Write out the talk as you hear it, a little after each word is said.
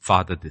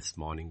Father, this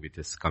morning we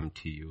just come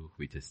to you.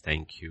 We just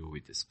thank you.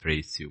 We just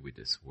praise you. We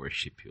just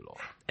worship you,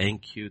 Lord.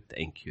 Thank you,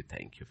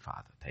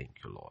 Father. Thank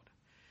you, Lord.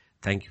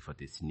 Thank you for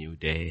this new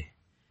day.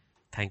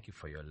 Thank you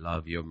for your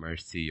love, your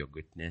mercy, your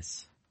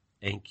goodness.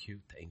 Thank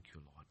you,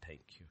 Lord.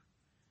 Thank you.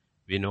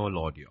 We know,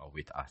 Lord, you are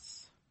with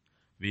us.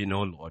 We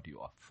know, Lord, you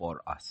are for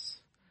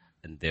us.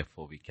 And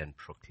therefore we can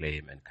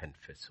proclaim and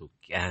confess who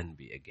can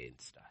be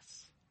against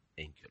us.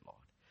 Thank you, Lord.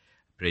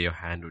 Pray your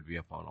hand would be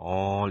upon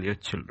all your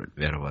children,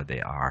 wherever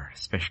they are,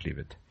 especially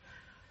with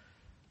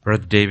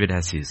Brother David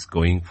as he is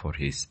going for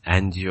his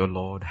angio,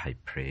 Lord. I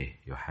pray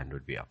your hand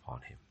would be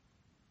upon him.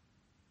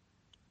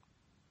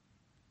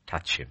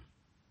 Touch him.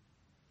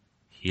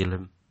 Heal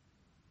him.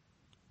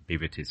 Be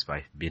with his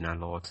wife, Bina,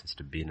 Lord,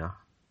 Sister Bina.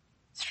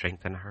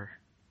 Strengthen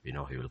her. We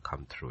know he will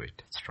come through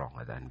it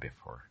stronger than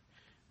before.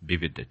 Be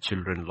with the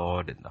children,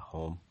 Lord, in the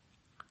home.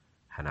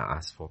 And I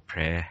ask for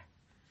prayer.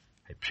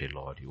 I pray,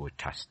 Lord, you would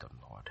touch them,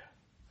 Lord.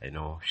 I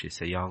know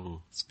she's a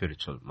young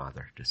spiritual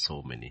mother to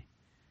so many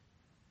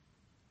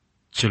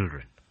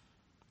children.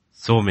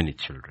 So many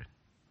children.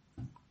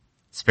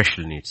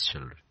 Special needs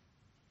children.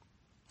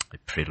 I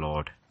pray,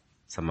 Lord,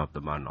 some of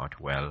them are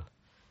not well.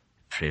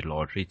 I pray,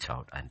 Lord, reach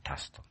out and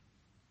touch them.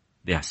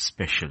 They are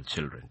special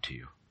children to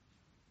you.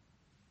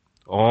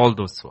 All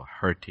those who are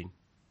hurting,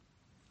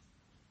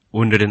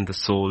 wounded in the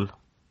soul,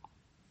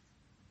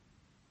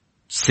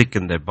 sick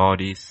in their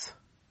bodies,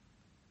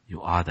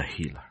 you are the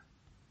healer.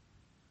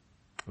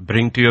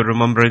 Bring to your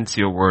remembrance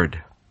your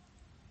word.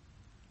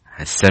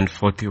 I send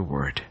forth your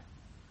word.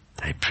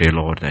 I pray,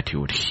 Lord, that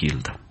you would heal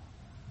them.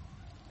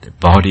 The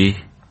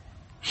body,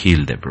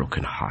 heal their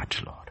broken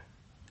heart, Lord.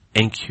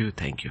 Thank you,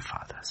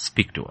 Father.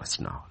 Speak to us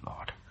now,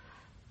 Lord.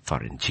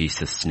 For in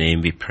Jesus'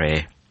 name we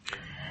pray.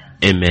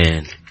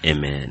 Amen,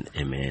 amen,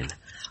 amen.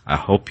 I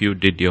hope you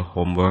did your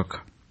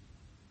homework.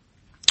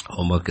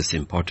 Homework is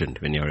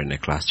important when you're in a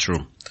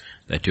classroom,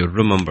 that you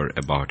remember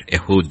about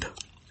Ehud.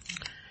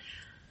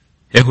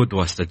 Ehud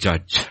was the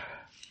judge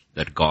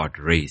that God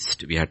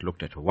raised. We had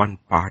looked at one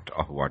part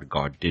of what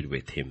God did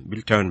with him.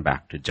 We'll turn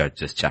back to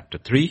Judges chapter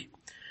 3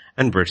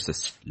 and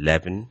verses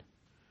 11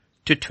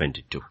 to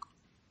 22.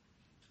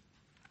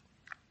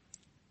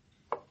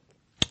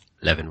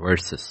 11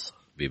 verses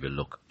we will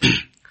look.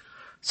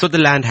 So the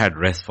land had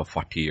rest for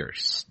 40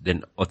 years.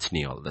 Then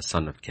Othniel, the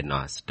son of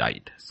Kenaz,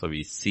 died. So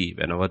we see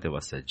whenever there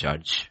was a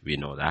judge, we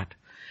know that.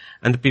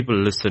 And the people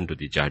listened to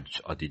the judge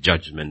or the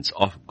judgments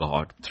of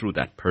God through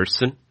that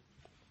person.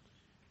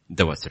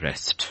 There was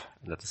rest.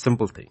 And that's a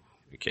simple thing.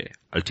 Okay.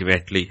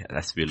 Ultimately,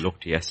 as we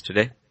looked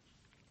yesterday,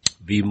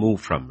 we move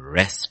from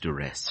rest to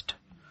rest,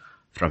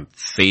 from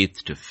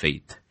faith to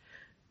faith.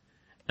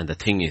 And the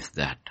thing is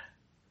that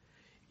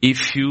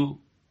if you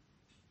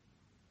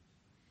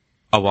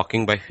are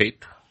walking by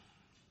faith,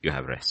 you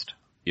have rest.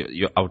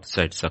 Your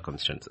outside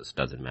circumstances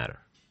doesn't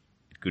matter.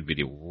 It could be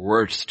the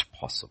worst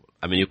possible.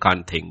 I mean, I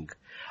can't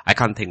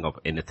think of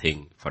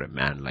anything for a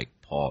man like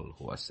Paul,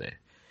 who was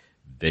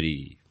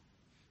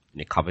in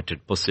a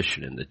coveted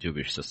position in the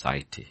Jewish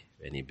society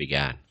when he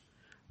began.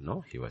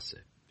 No, he was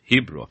a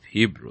Hebrew of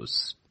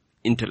Hebrews,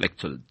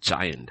 intellectual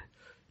giant,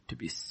 to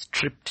be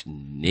stripped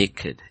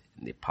naked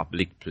in the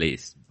public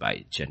place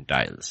by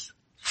Gentiles,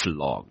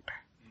 flogged.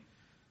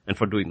 And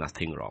for doing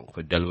nothing wrong,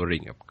 for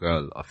delivering a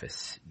girl of a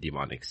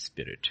demonic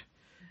spirit,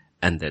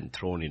 and then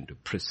thrown into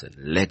prison,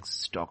 legs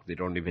stocked. They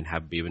don't even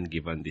have been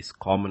given this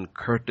common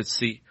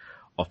courtesy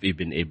of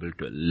even able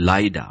to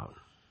lie down.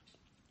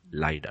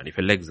 Lie down. If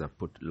your legs are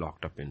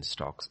locked up in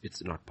stocks,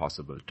 it's not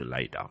possible to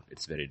lie down.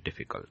 It's very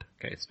difficult.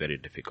 Okay, it's very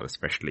difficult,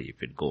 especially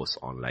if it goes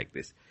on like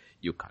this.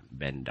 You can't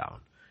bend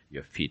down.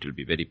 Your feet will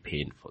be very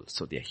painful.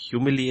 So they are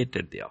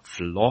humiliated, they are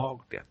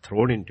flogged, they are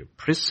thrown into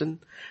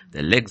prison,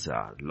 their legs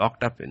are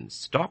locked up in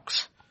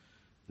stocks.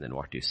 Then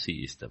what you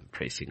see is them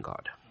praising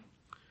God.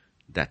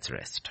 That's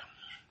rest.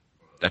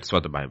 That's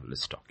what the Bible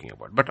is talking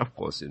about. But of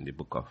course, in the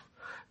book of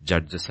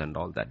Judges and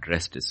all, that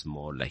rest is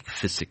more like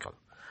physical.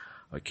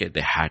 Okay,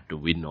 they had to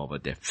win over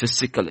their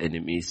physical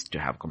enemies, to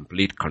have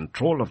complete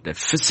control of their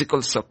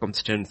physical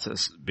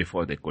circumstances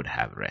before they could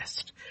have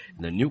rest.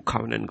 In the new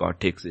covenant, God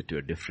takes it to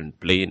a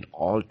different plane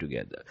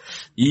altogether.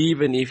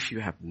 Even if you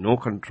have no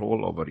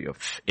control over your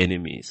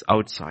enemies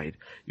outside,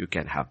 you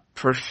can have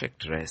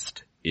perfect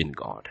rest in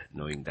God,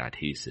 knowing that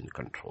He is in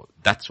control.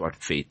 That's what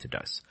faith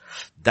does.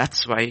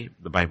 That's why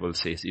the Bible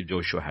says if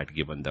Joshua had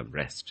given them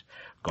rest,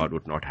 God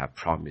would not have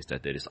promised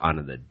that there is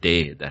another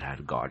day that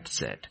had God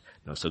said.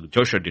 No, so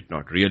Joshua did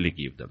not really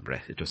give them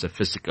rest. It was a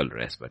physical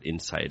rest, but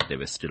inside they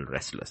were still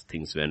restless.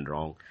 Things went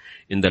wrong.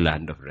 In the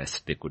land of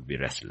rest, they could be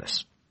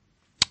restless.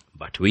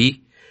 But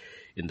we,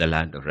 in the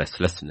land of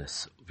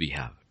restlessness, we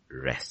have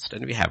rest.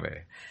 And we have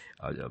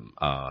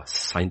a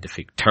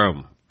scientific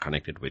term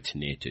connected with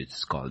nature.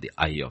 It's called the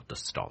eye of the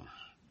storm.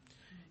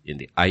 In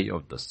the eye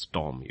of the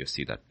storm, you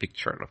see that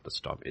picture of the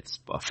storm. It's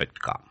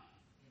perfect calm.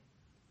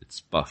 It's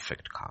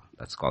perfect calm.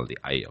 That's called the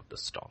eye of the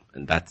storm.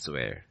 And that's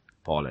where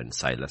Paul and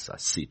Silas are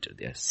seated.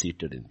 They are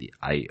seated in the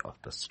eye of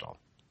the storm.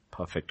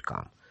 Perfect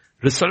calm.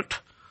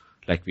 Result,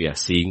 like we are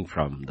seeing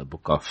from the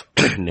book of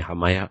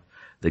Nehemiah,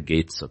 The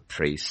gates of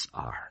praise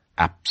are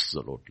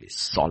absolutely,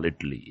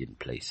 solidly in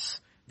place.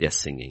 They are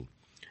singing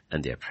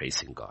and they are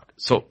praising God.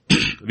 So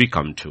we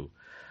come to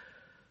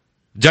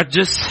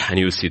Judges, and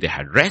you see they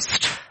had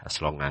rest.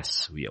 As long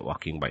as we are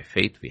walking by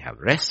faith, we have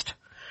rest.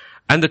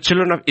 And the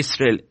children of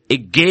Israel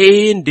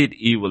again did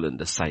evil in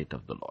the sight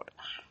of the Lord.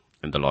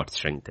 And the Lord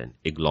strengthened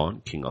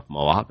Eglon, king of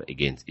Moab,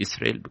 against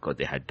Israel because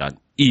they had done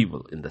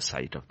evil in the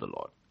sight of the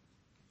Lord.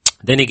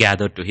 Then he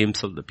gathered to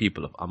himself the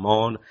people of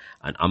Ammon,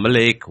 and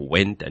Amalek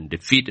went and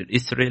defeated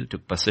Israel,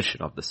 took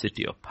possession of the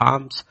city of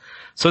palms.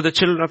 So the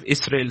children of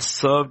Israel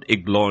served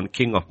Eglon,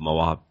 king of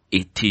Moab,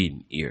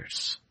 18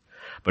 years.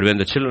 But when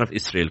the children of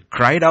Israel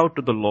cried out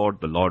to the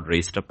Lord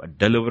raised up a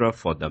deliverer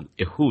for them,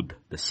 Ehud,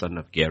 the son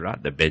of Gera,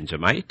 the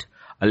Benjamite,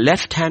 a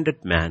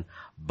left-handed man.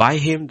 By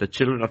him the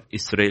children of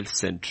Israel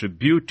sent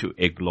tribute to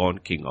Eglon,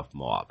 king of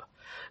Moab.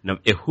 Now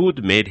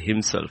Ehud made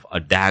himself a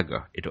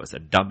dagger. It was a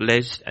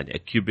double-edged and a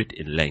cubit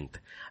in length,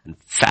 and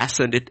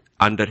fastened it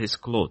under his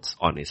clothes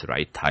on his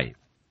right thigh.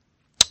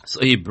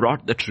 So he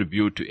brought the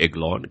tribute to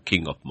Eglon,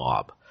 king of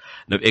Moab.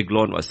 Now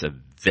Eglon was a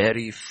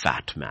very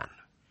fat man.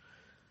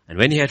 And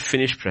when he had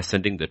finished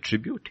presenting the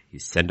tribute, he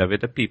sent away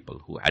the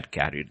people who had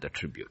carried the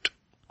tribute.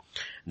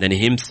 Then he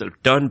himself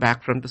turned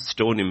back from the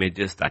stone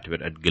images that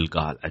were at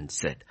Gilgal and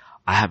said,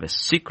 I have a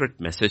secret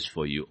message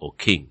for you, O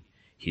king.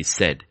 He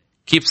said,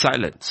 keep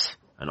silence.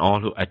 And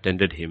all who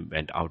attended him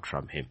went out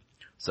from him.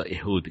 So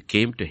Ehud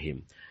came to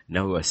him.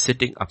 Now he was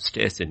sitting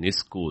upstairs in his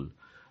school,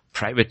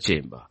 private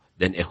chamber.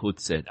 Then Ehud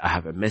said, I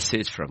have a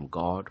message from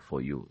God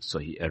for you. So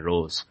he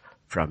arose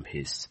from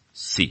his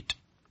seat.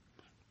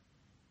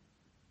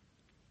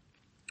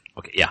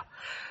 Okay, yeah.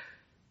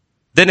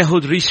 Then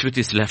Ehud reached with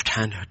his left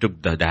hand,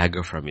 took the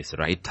dagger from his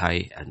right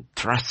thigh and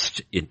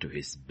thrust into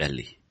his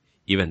belly.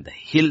 Even the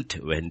hilt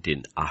went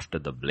in after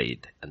the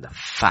blade, and the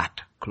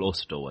fat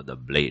closed over the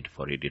blade,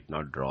 for he did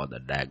not draw the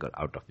dagger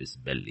out of his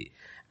belly,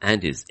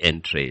 and his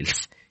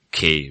entrails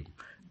came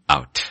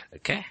out.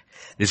 Okay?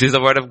 This is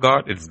the word of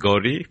God. It's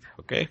gory.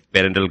 Okay?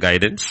 Parental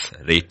guidance,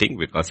 rating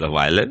because of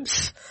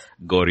violence.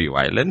 Gory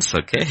violence.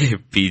 Okay?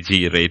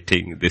 PG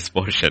rating this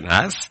portion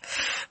has.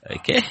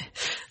 Okay?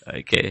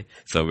 Okay.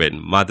 So when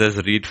mothers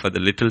read for the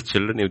little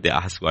children, if they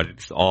ask what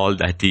it's all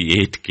that he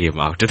ate came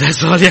out.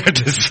 That's all you have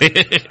to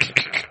say.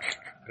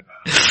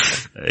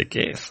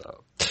 Okay.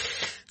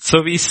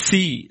 So we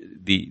see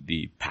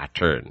the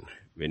pattern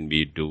when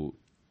we do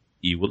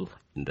evil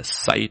in the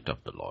sight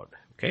of the Lord.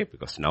 Okay.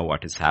 Because now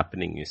what is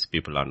happening is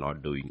people are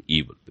not doing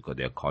evil because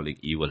they are calling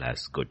evil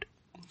as good.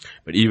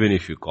 But even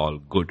if you call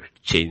good,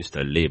 change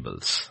the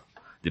labels,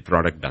 the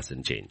product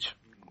doesn't change.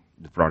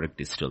 The product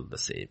is still the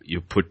same.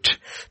 You put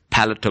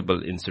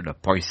palatable instead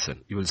of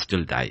poison, you will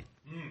still die.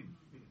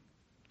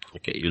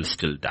 Okay, you'll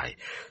still die.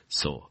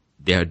 So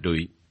they are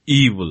doing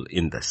evil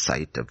in the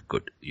sight of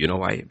good. You know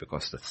why?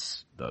 Because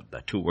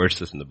the two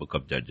verses in the book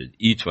of Judges,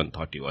 each one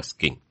thought he was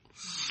king.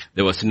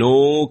 There was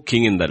no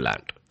king in the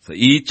land. So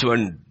each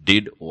one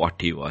did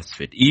what he was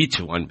fit. Each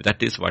one,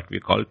 that is what we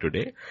call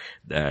today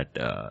that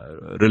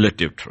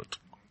relative truth.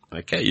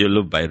 Okay, you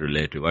live by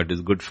relative. What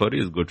is good for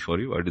you is good for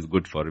you. What is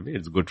good for me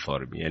is good for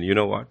me. And you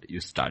know what?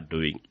 You start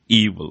doing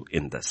evil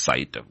in the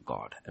sight of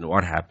God. And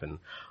what happened?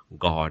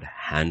 God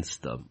hands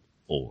them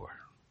over.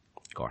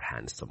 God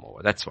hands them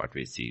over. That's what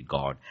we see.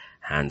 God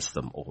hands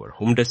them over.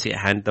 Whom does he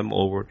hand them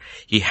over?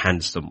 He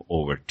hands them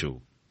over to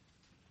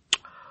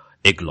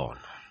Eglon.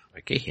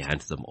 Okay, he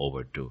hands them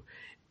over to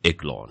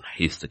Eglon.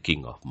 He's the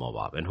king of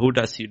Moab. And who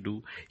does he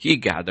do? He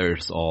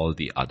gathers all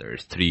the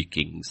others. 3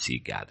 kings he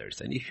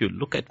gathers. And if you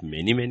look at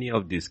many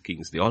of these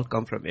kings, they all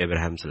come from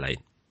Abraham's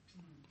line.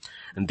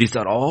 And these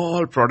are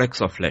all products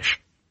of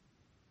flesh.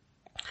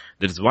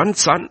 There is one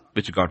son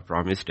which God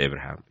promised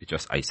Abraham, which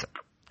was Isaac.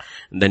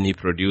 And then he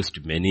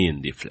produced many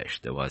in the flesh.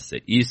 There was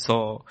a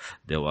Esau,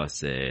 there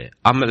was a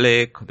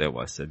Amalek, there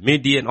was a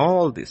Midian,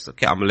 all this.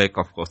 Okay, Amalek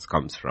of course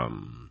comes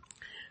from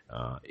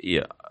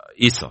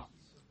Esau.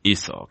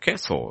 Okay,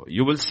 so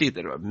you will see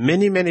there are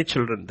many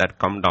children that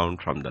come down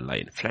from the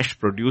line. Flesh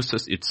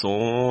produces its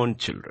own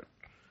children.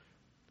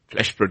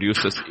 Flesh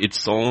produces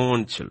its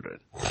own children.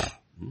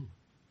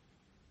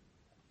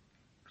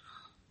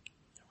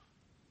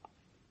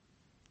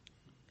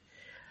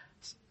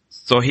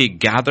 So he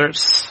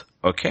gathers,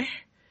 okay,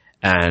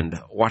 and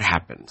what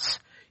happens?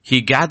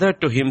 He gathered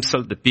to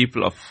himself the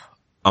people of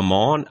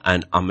Ammon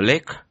and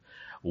Amalek,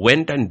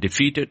 went and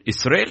defeated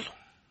Israel.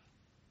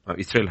 Now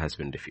Israel has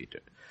been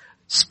defeated.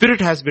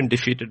 Spirit has been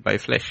defeated by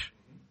flesh.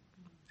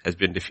 Has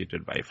been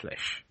defeated by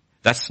flesh.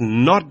 That's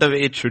not the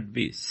way it should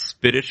be.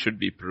 Spirit should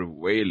be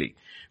prevailing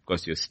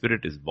because your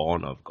spirit is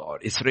born of God.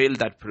 Israel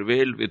that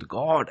prevailed with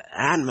God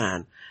and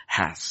man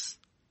has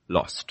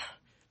lost,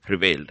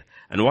 prevailed.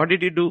 And what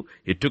did he do?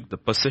 He took the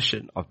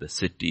possession of the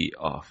city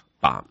of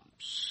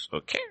palms.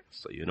 Okay,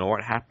 so you know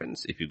what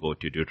happens if you go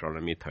to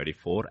Deuteronomy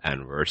 34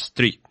 and verse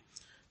 3.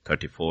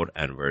 34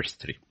 and verse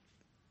 3.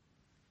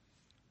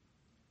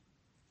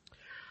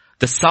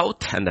 The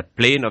south and the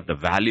plain of the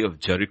valley of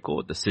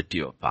Jericho, the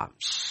city of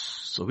palms.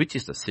 So which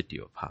is the city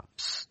of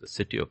palms? The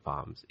city of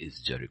palms is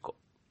Jericho.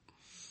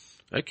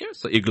 Okay,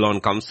 so Eglon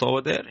comes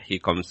over there. He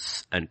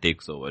comes and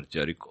takes over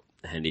Jericho.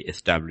 And he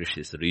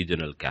establishes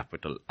regional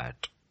capital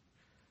at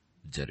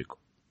Jericho.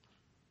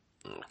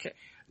 Okay,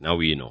 now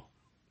we know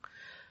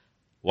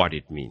what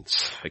it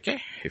means.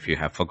 Okay, if you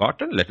have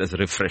forgotten, let us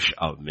refresh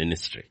our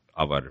ministry.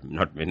 Our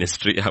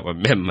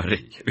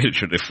memory. We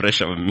should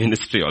refresh our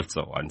ministry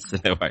also once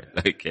in a while.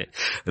 Okay,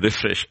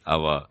 refresh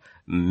our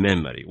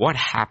memory. What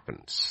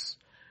happens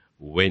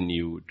when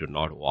you do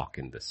not walk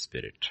in the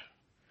Spirit?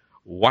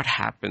 What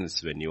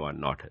happens when you are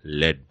not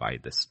led by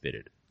the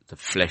Spirit? The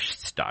flesh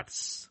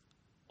starts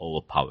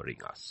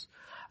overpowering us.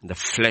 And the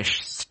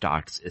flesh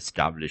starts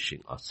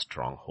establishing a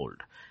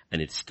stronghold.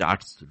 And it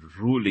starts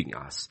ruling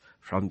us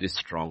from this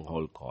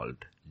stronghold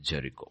called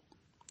Jericho.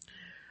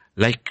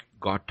 Like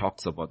God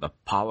talks about the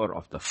power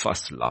of the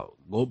first love.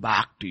 Go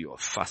back to your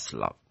first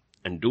love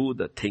and do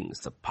the things,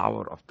 the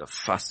power of the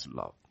first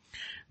love.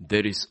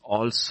 There is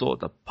also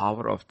the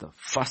power of the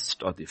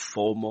first or the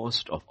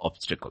foremost of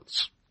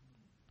obstacles.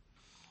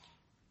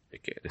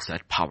 Okay, there's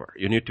that power.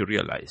 You need to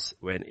realize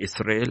when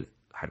Israel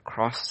had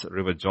crossed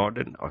River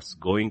Jordan, was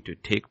going to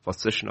take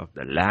possession of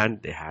the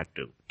land they had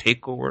to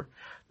take over,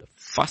 the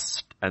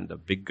first and the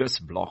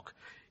biggest block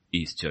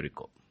is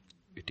Jericho.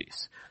 It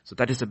is. So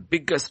that is the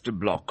biggest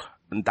block.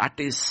 And that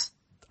is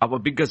our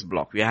biggest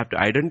block. We have to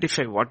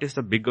identify what is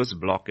the biggest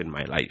block in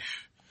my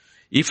life.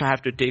 If I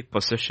have to take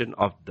possession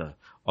of the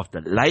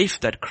life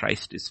that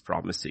Christ is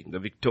promising, the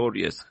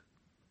victorious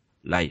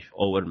life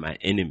over my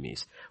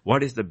enemies,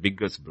 what is the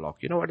biggest block?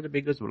 You know what the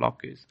biggest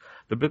block is?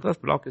 The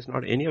biggest block is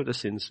not any of the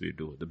sins we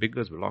do. The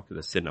biggest block is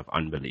the sin of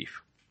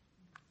unbelief.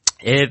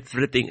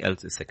 Everything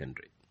else is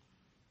secondary.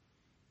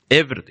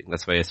 Everything.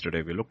 That's why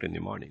yesterday we looked in the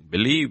morning.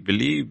 Believe.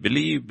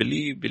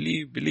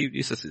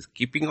 Jesus is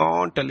keeping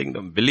on telling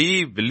them,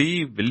 believe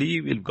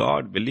in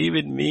God, believe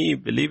in me,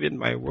 believe in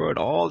my word.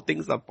 All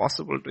things are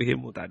possible to him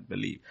who that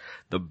believe.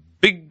 The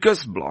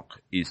biggest block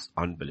is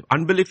unbelief.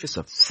 Unbelief is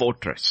a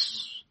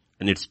fortress.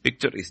 And its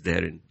picture is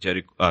there in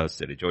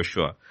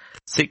Joshua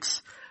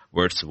 6,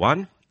 verse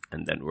 1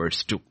 and then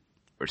verse 2.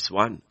 Verse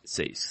 1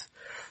 says,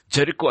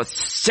 Jericho was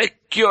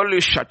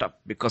securely shut up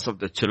because of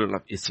the children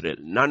of Israel.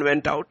 None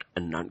went out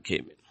and none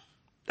came in.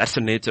 That's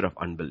the nature of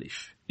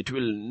unbelief. It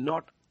will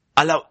not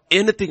allow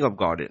anything of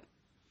God in.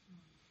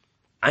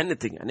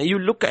 Anything. And you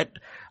look at,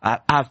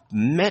 I've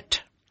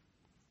met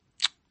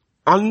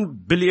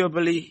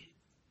unbelievably,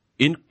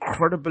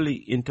 incredibly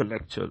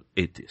intellectual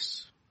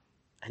atheists.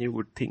 And you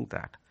would think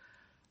that,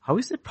 how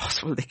is it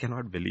possible they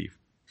cannot believe?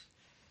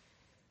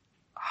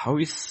 How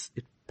is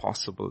it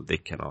possible they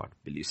cannot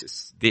believe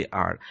this? They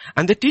are,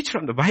 and they teach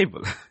from the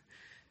Bible,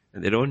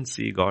 and they don't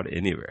see God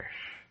anywhere.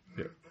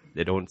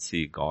 They don't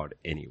see God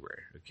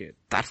anywhere. Okay,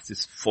 that's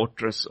this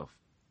fortress of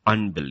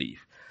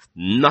unbelief.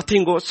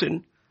 Nothing goes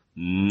in,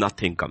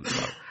 nothing comes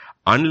out.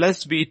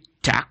 Unless we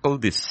tackle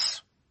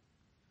this,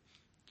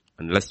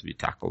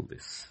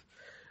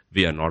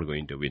 we are not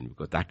going to win,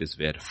 because that is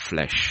where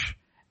flesh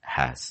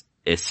has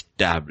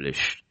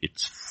established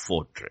its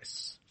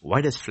fortress.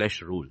 Why does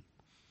flesh rule?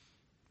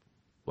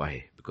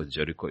 Why? Because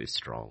Jericho is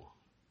strong.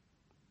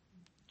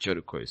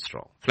 Jericho is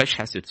strong. Flesh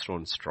has its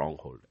own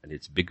stronghold, and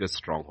its biggest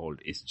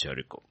stronghold is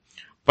Jericho.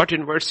 But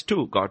in verse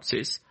 2, God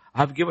says,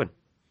 I have given.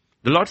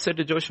 The Lord said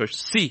to Joshua,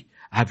 see,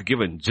 I have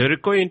given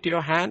Jericho into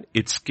your hand,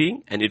 its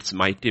king and its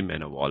mighty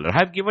men of valor. I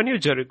have given you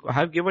Jericho. I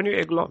have given you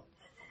Eglon.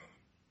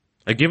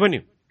 I have given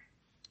you.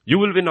 You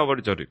will win over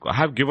Jericho. I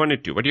have given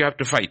it to you, but you have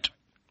to fight.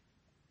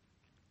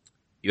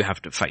 You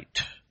have to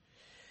fight.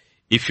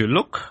 If you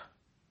look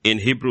in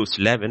Hebrews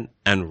 11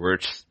 and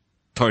verse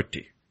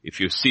 30,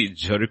 if you see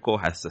Jericho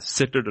has the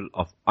citadel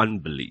of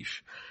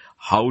unbelief,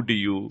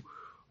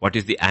 what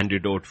is the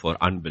antidote for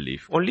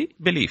unbelief? Only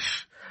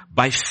belief.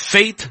 By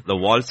faith, the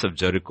walls of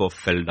Jericho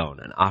fell down,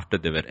 and after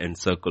they were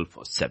encircled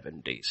for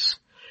 7 days.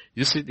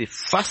 You see, the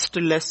first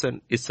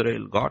lesson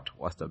Israel got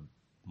was the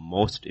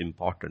most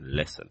important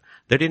lesson.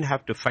 They didn't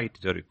have to fight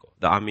Jericho.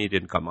 The army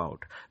didn't come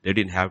out. They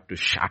didn't have to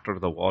shatter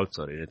the walls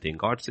or anything.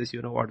 God says,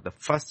 you know what? The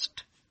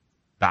first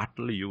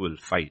battle you will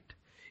fight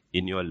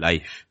in your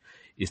life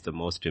is the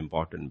most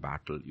important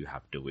battle you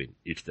have to win.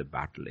 It's the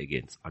battle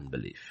against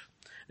unbelief.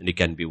 And it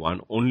can be won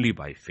only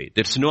by faith.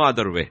 There's no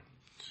other way.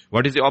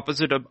 What is the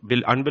opposite of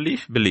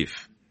unbelief?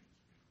 Belief.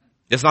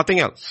 There's nothing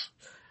else.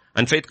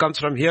 And faith comes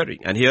from hearing,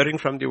 and hearing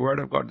from the word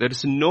of God. There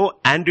is no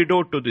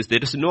antidote to this. There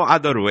is no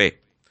other way.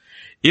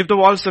 If the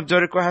walls of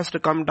Jericho has to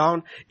come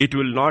down, it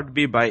will not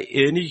be by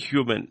any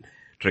human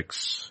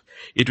tricks.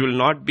 It will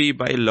not be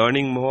by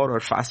learning more or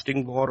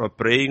fasting more or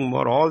praying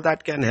more. All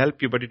that can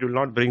help you, but it will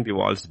not bring the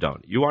walls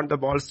down. You want the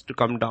walls to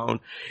come down,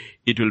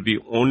 it will be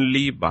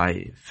only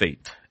by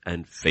faith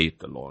and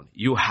faith alone.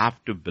 You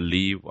have to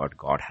believe what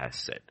God has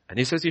said. And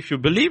he says, if you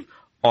believe,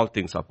 all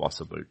things are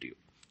possible to you.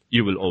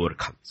 You will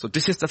overcome. So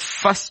this is the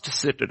first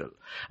citadel.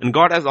 And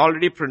God has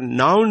already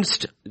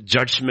pronounced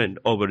judgment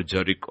over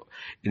Jericho.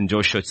 In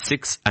Joshua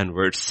 6 and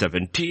verse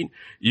 17,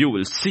 you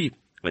will see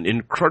an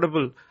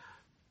incredible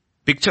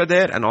picture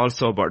there, and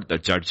also about the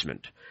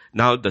judgment.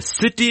 Now the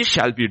city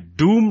shall be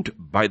doomed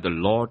by the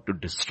Lord to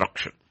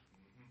destruction.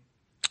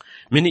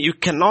 Meaning you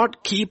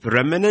cannot keep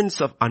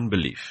remnants of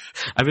unbelief.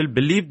 I will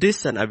believe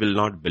this and I will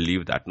not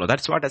believe that. No,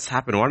 that's what has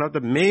happened. One of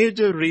the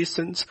major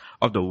reasons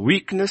of the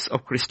weakness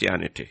of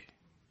Christianity,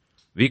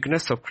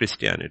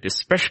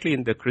 especially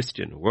in the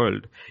Christian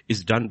world,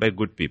 is done by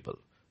good people.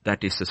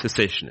 That is the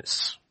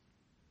cessationists.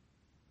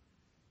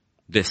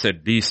 They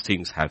said these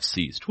things have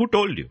ceased. Who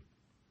told you?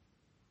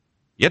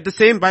 Yet the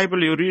same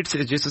Bible you read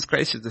says Jesus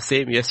Christ is the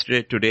same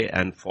yesterday, today,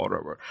 and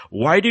forever.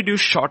 Why did you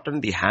shorten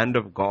the hand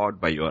of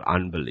God by your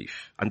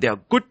unbelief? And they are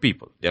good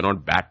people. They are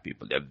not bad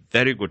people. They are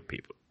very good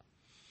people.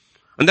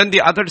 And then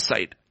the other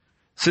side,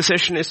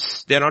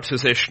 cessationists, they are not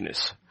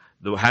cessationists.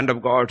 The hand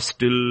of God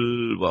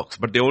still works.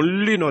 But they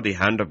only know the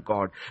hand of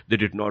God. They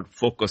did not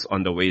focus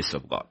on the ways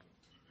of God.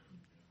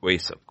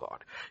 Ways of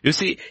God. You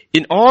see,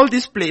 in all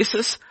these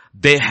places,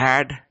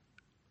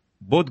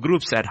 both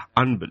groups had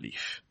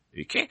unbelief.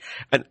 Okay?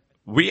 And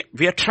we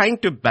are trying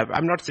to,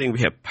 I'm not saying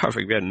we are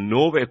perfect, we are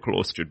nowhere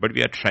close to it, but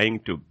we are trying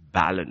to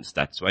balance.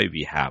 That's why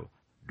we have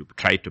to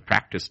try to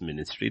practice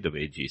ministry the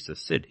way Jesus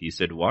said. He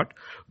said what?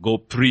 Go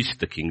preach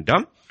the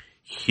kingdom,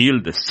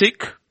 heal the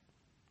sick,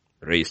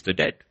 raise the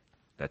dead.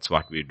 That's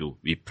what we do.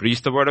 We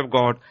preach the word of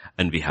God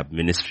and we have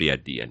ministry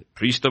at the end.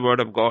 Preach the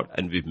word of God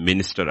and we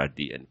minister at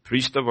the end.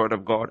 Preach the word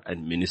of God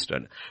and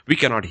minister. We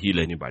cannot heal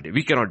anybody.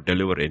 We cannot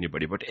deliver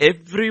anybody. But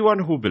everyone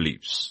who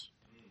believes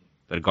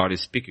that God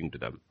is speaking to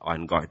them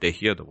and they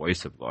hear the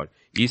voice of God,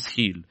 is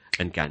healed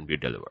and can be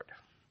delivered.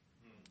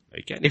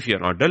 Okay? And if you're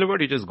not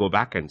delivered, you just go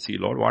back and see,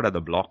 Lord, what are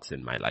the blocks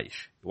in my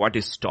life? What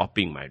is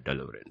stopping my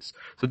deliverance?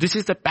 So this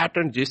is the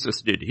pattern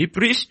Jesus did. He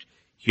preached,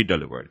 he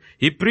delivered.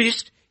 He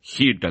preached,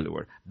 he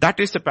delivered. That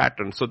is the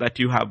pattern, so that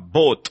you have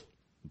both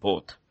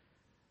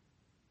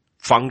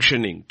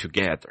functioning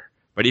together.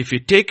 But if you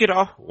take it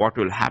off, what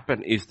will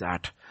happen is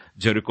that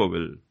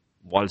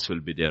walls will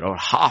be there, or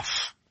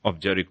half of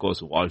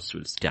Jericho's walls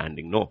will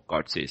standing. No,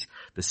 God says,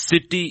 the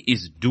city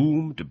is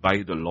doomed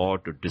by the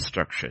Lord to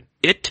destruction.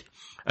 It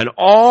and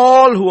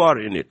all who are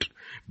in it.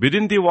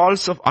 Within the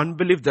walls of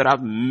unbelief, there are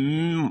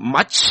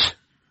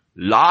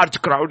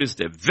large crowd is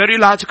there. Very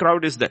large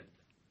crowd is there.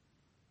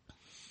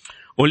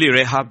 Only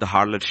Rahab the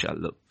harlot shall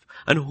live.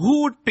 And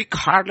who would pick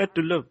harlot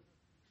to live?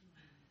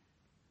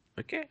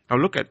 Okay, now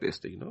look at this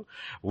thing,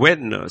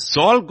 When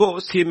Saul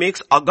goes, he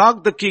makes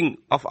Agag the king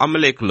of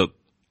Amalek live.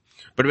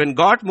 But when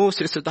God moves,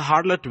 he says the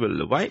harlot will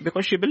live. Why?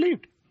 Because she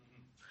believed.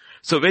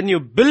 So when you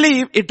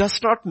believe, it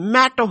does not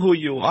matter who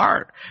you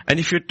are. And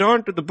if you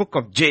turn to the book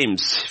of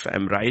James, if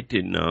I'm right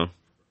in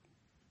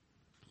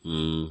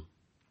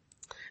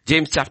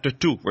James chapter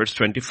 2, verse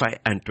 25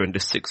 and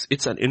 26,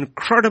 it's an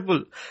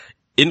incredible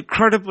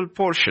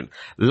portion.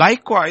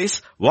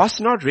 Likewise, was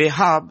not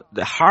Rahab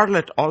the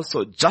harlot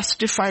also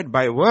justified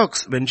by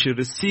works when she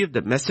received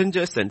the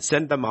messengers and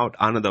sent them out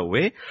another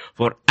way?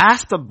 For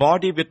as the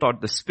body without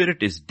the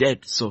spirit is dead,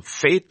 so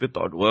faith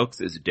without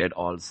works is dead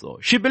also.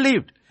 She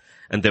believed.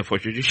 And therefore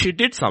she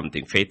did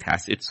something. Faith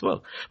has its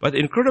work. But the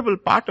incredible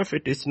part of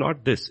it is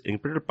not this.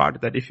 Incredible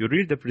part that if you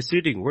read the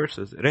preceding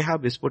verses,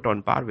 Rahab is put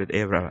on par with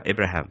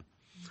Abraham.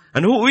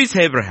 And who is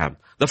Abraham?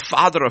 The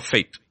father of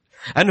faith.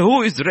 And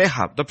who is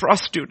Rahab? The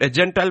prostitute, a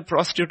Gentile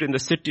prostitute in the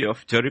city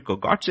of Jericho.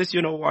 God says,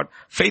 you know what?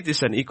 Faith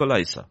is an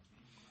equalizer.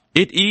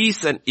 It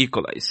is an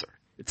equalizer.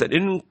 It's an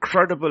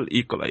incredible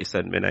equalizer.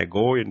 And when I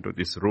go into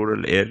these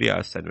rural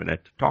areas and when I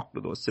talk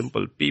to those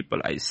simple people,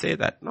 I say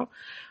that, no?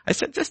 I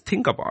said, just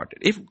think about it.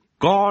 If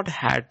God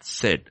had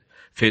said,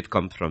 faith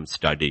comes from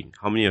studying,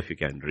 how many of you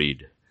can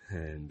read?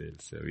 And they'll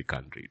say, we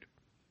can't read.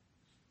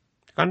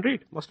 Can't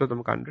read. Most of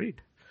them can't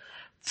read.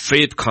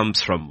 Faith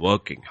comes from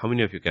working. How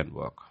many of you can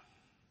work?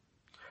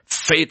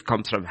 Faith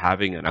comes from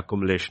having an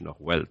accumulation of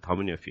wealth. How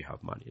many of you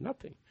have money?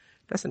 Nothing.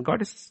 Listen,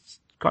 God is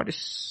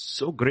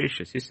so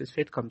gracious. He says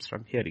faith comes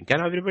from hearing. Can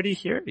everybody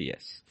hear?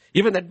 Yes.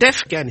 Even the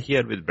deaf can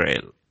hear with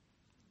Braille.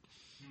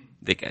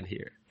 They can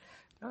hear.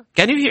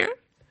 Can you hear?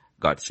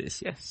 God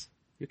says yes.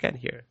 You can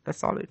hear.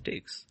 That's all it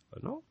takes.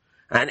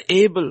 And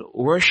Abel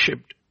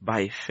worshipped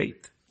by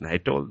faith. And I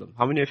told them,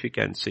 how many of you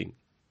can sing?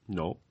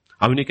 No.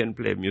 How many can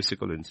play a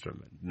musical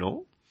instrument?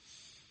 No.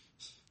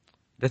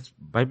 Does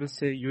Bible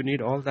say you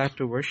need all that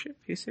to worship?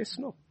 He says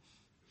no.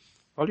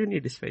 All you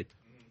need is faith.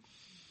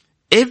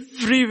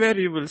 Everywhere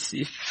you will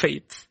see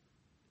faith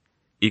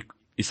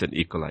is an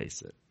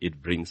equalizer.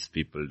 It brings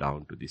people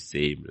down to the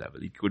same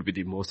level. It could be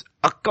the most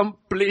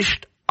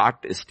accomplished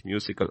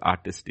musical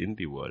artist in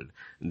the world.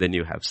 And then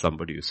you have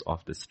somebody who's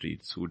off the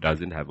streets who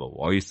doesn't have a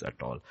voice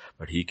at all,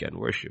 but he can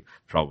worship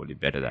probably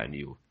better than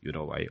you. You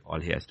know why?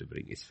 All he has to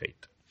bring is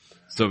faith.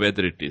 So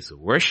whether it is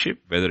worship,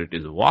 whether it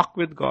is walk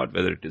with God,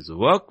 whether it is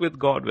work with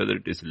God, whether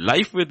it is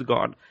life with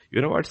God,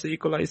 you know what's the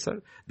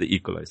equalizer? The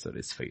equalizer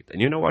is faith.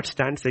 And you know what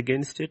stands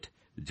against it?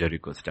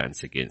 Jericho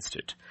stands against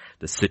it.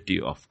 The city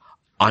of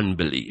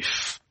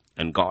unbelief.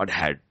 And God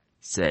had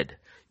said,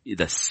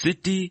 the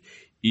city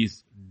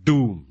is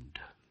doomed.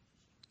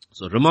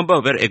 So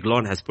remember where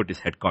Eglon has put his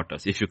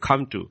headquarters. If you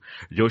come to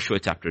Joshua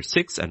chapter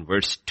 6 and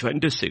verse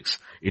 26,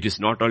 it is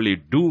not only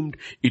doomed,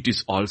 it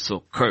is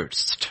also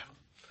cursed.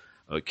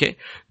 Okay.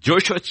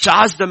 Joshua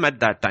charged them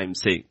at that time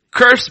saying,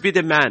 Cursed be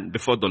the man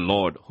before the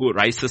Lord who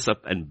rises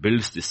up and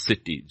builds this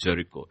city,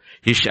 Jericho.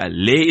 He shall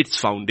lay its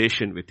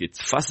foundation with its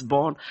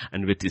firstborn,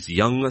 and with his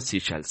youngest he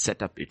shall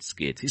set up its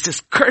gates. He says,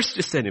 cursed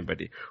is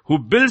anybody who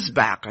builds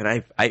back.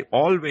 And I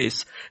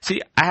always, see,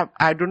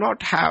 I do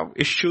not have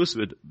issues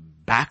with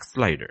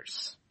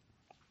backsliders.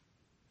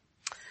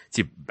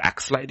 See,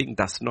 backsliding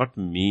does not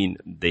mean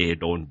they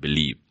don't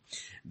believe.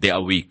 They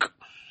are weak.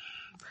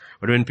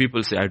 But when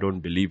people say, I don't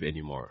believe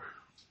anymore,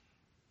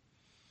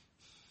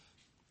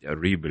 they are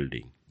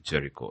rebuilding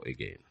Jericho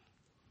again.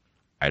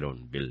 I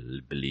don't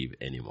believe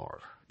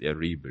anymore. They are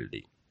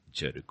rebuilding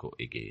Jericho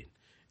again.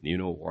 And you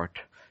know what?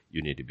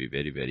 You need to be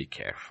very, very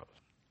careful.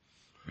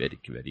 Very,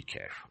 very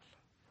careful.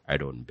 I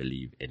don't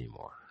believe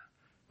anymore.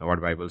 Now what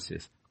the Bible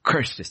says,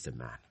 cursed is the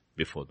man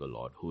before the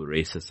Lord who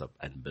raises up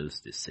and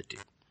builds this city.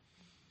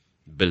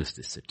 Builds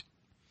this city.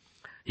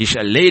 He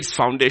shall lay its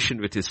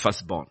foundation with his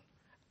firstborn,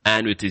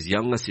 and with his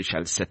youngest he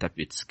shall set up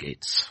its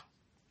gates.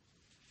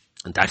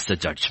 And that's the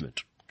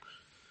judgment.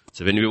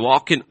 So when we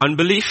walk in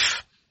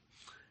unbelief,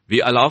 we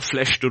allow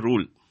flesh to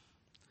rule.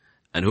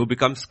 And who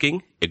becomes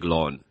king?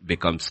 Eglon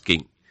becomes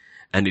king.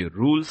 And he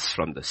rules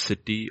from the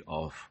city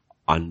of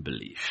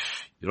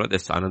unbelief. You know,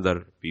 there's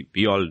another,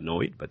 we all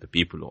know it, but the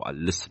people who are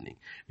listening,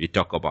 we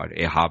talk about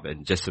Ahab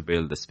and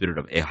Jezebel, the spirit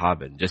of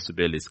Ahab, and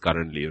Jezebel is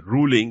currently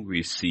ruling.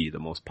 We see the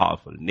most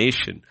powerful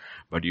nation.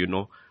 But you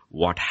know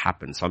what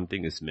happened?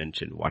 Something is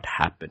mentioned. What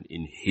happened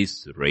in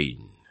his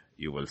reign?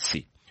 You will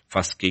see.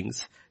 1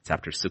 Kings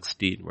chapter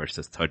 16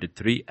 verses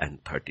 33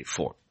 and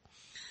 34.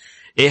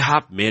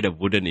 Ahab made a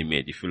wooden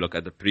image. If you look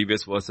at the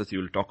previous verses, you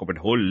will talk about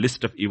a whole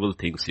list of evil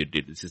things he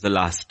did. This is the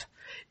last.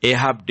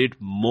 Ahab did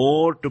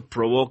more to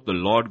provoke the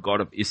Lord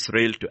God of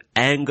Israel to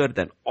anger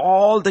than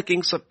all the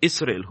kings of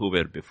Israel who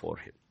were before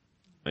him.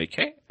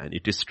 Okay? And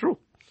it is true.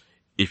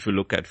 If you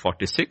look at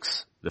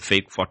 46, the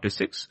fake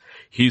 46,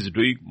 he's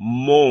doing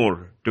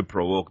more to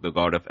provoke the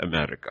God of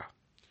America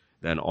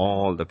than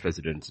all the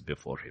presidents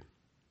before him.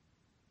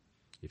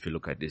 If you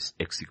look at his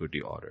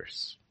executive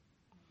orders.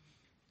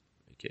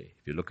 Okay,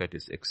 if you look at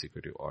his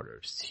executive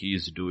orders, he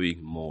is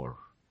doing more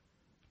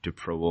to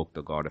provoke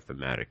the God of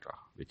America,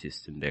 which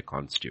is in their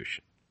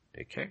constitution.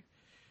 Okay?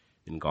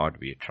 In God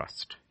we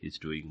trust. He's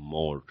doing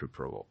more to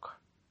provoke.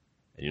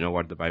 And you know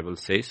what the Bible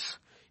says?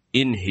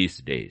 In his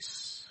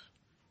days,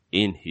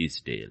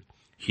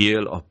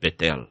 Hiel of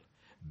Bethel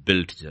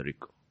built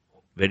Jericho.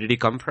 Where did he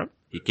come from?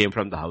 He came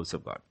from the house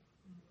of God.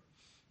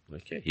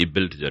 Okay? He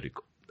built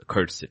Jericho, the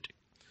cursed city.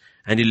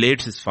 And he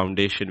laid his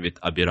foundation with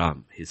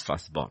Abiram, his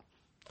firstborn.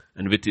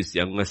 And with his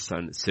youngest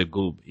son,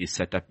 Segub, he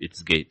set up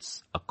its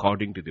gates,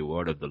 according to the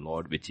word of the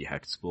Lord, which he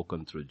had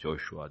spoken through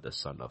Joshua, the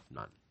son of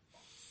Nun.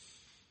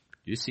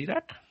 Do you see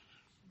that?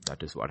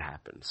 That is what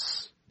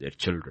happens. Their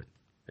children,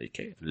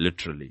 okay?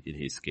 Literally, in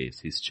his case,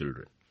 his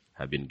children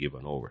have been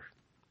given over.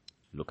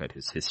 Look at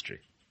his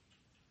history.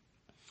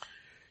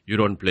 You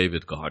don't play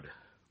with God.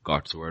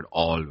 God's word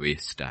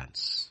always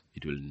stands.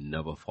 It will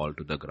never fall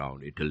to the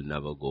ground. It will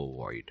never go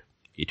void.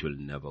 It will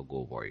never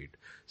go void.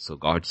 So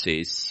God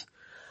says,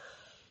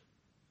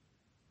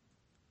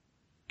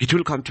 it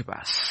will come to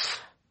pass.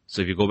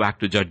 So if you go back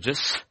to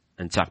Judges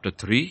and chapter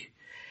 3,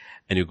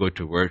 and you go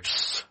to the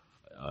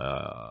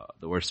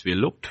verse we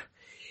looked,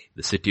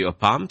 the city of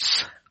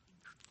palms,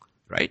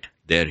 right?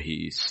 There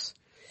he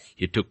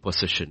took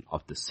possession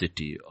of the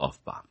city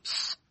of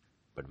palms.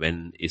 But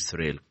when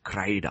Israel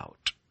cried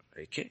out,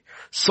 okay?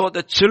 So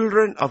the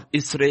children of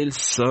Israel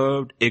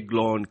served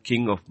Eglon,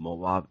 king of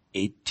Moab,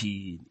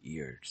 18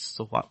 years.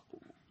 So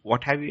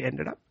what have you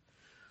ended up?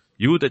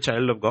 You, the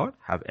child of God,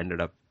 have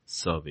ended up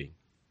serving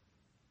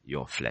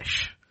your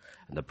flesh.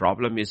 And the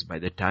problem is, by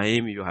the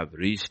time you have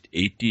reached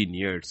 18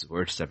 years,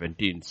 verse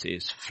 17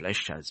 says,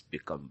 flesh has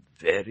become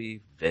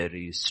very,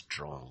 very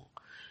strong.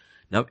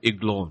 Now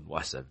Eglon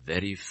was a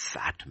very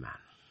fat man.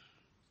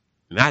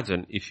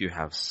 Imagine if you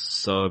have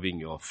serving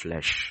your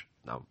flesh.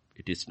 Now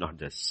it is not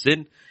just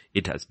sin,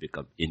 it has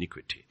become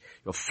iniquity.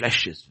 Your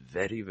flesh is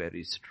very,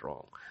 very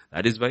strong.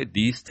 That is why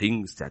these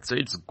things, so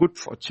it's good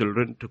for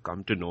children to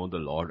come to know the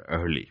Lord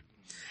early.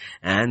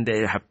 And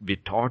they have to be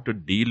taught to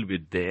deal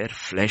with their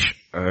flesh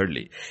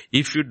early.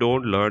 If you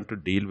don't learn to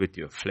deal with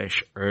your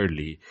flesh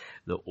early,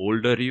 the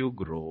older you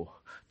grow,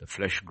 the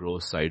flesh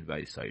grows side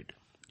by side.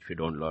 If you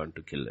don't learn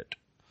to kill it.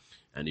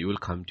 And you will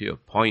come to a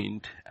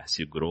point as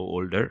you grow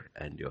older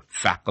and your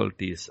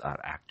faculties are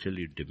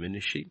actually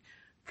diminishing,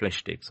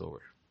 flesh takes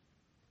over.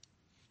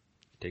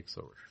 Takes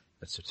over.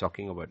 That's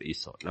talking about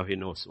Esau. Now he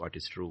knows what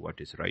is true, what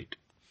is right.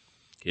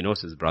 He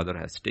knows his brother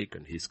has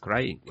taken. He's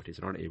crying, but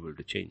he's not able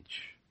to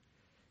change.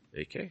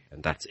 Okay,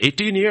 and that's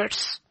 18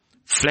 years.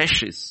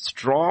 Flesh is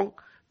strong.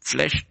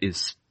 Flesh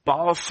is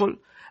powerful.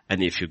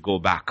 And if you go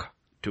back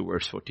to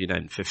verse 14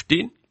 and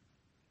 15,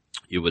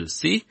 you will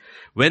see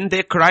when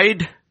they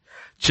cried,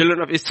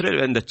 children of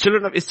Israel, when the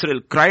children of Israel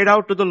cried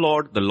out to the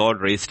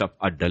Lord raised up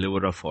a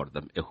deliverer for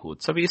them,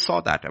 Ehud. So we saw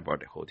that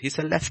about Ehud. He's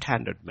a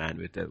left-handed man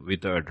with a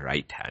withered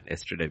right hand.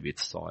 Yesterday we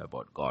saw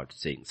about God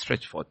saying,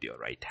 stretch forth your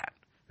right hand.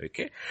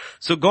 Okay.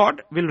 So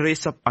God will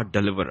raise up a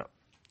deliverer.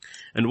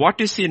 And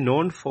what is he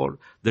known for?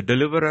 The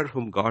deliverer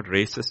whom God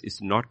raises is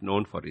not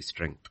known for his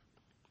strength.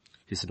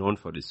 He's known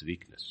for his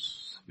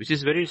weakness, which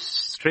is very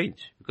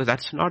strange because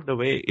that's not the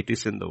way it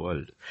is in the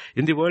world.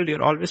 In the world,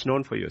 you're always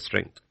known for your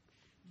strength.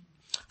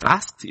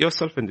 Ask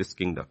yourself in this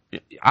kingdom.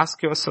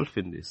 Ask yourself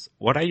in this.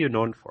 What are you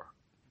known for?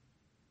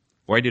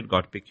 Why did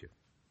God pick you?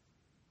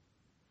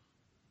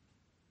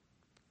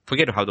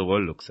 Forget how the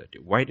world looks at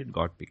you. Why did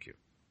God pick you?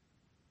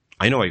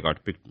 I know why God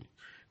picked me.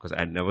 Because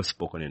I had never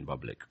spoken in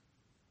public.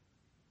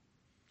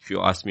 If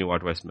you ask me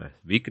what was my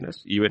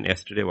weakness, even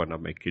yesterday one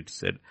of my kids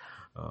said,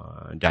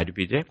 Daddy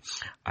PJ,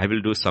 I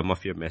will do some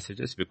of your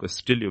messages because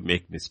still you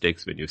make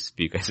mistakes when you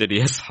speak. I said,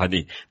 yes,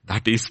 honey,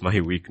 that is my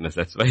weakness.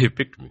 That's why he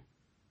picked me.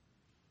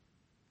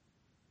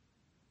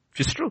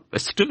 It's true.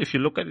 But still, if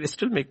you look at it, I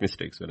still make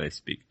mistakes when I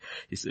speak.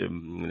 He said,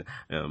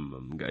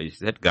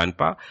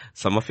 Grandpa,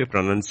 some of your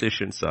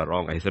pronunciations are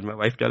wrong. I said, my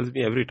wife tells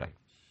me every time.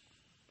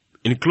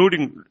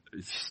 Including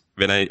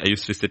when I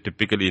used to say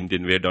typically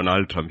Indian way,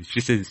 Donald Trump. She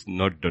says it's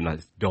not Donald,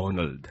 it's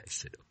Donald. I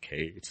said,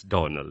 okay, it's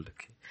Donald.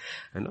 Okay.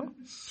 You know,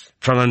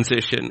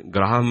 pronunciation,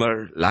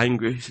 grammar,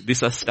 language,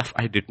 these are stuff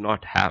I did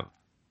not have.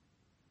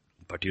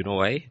 But you know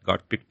why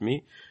God picked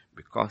me?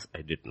 Because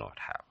I did not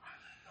have.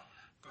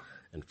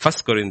 In 1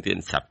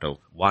 Corinthians chapter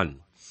 1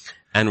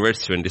 and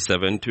verse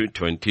 27 to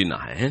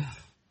 29,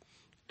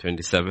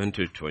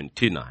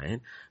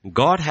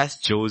 God has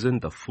chosen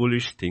the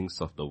foolish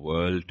things of the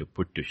world to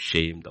put to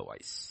shame the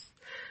wise.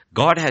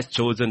 God has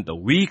chosen the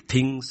weak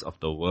things of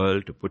the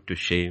world to put to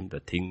shame the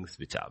things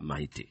which are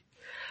mighty.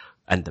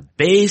 And the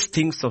base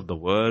things of the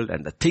world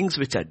and the things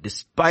which are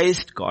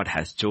despised God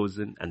has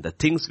chosen, and the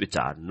things which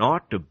are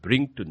not, to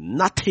bring to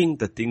nothing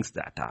the things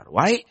that are.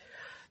 Why?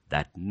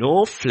 That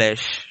no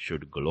flesh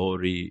should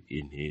glory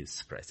in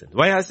his presence.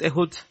 Why was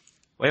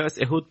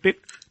Ehud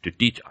picked? To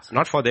teach us,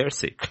 not for their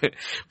sake.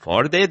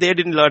 For they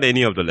didn't learn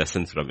any of the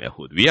lessons from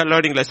Ehud. We are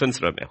learning lessons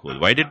from Ehud.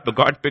 Why did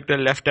God pick a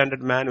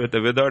left-handed man with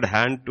a withered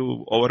hand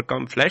to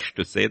overcome flesh?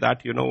 To say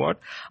that, you know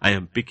what? I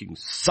am picking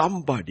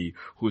somebody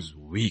who's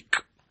weak.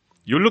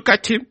 You look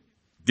at him,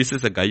 this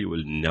is a guy you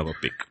will never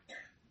pick.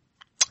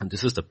 And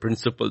this is the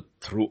principle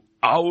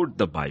throughout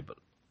the Bible.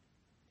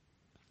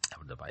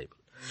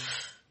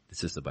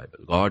 This is the Bible.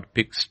 God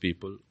picks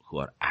people who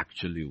are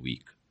actually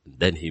weak.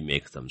 Then he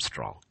makes them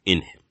strong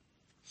in him.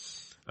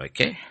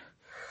 Okay?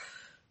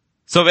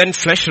 So when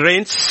flesh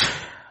reigns,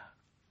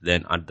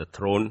 then at the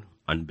throne,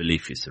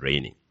 unbelief is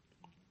reigning.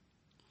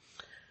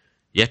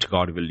 Yet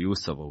God will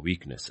use our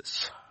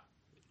weaknesses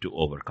to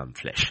overcome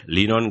flesh.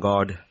 Lean on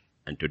God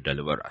and to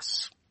deliver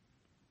us.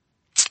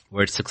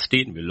 Verse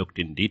 16, we looked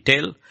in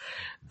detail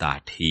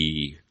that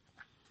he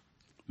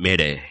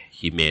made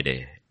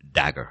a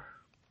dagger.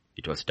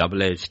 It was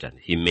double-edged and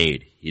he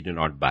did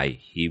not buy,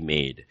 he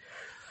made.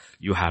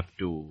 You have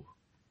to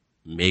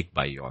make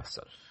by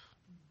yourself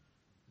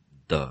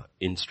the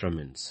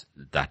instruments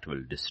that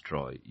will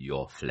destroy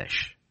your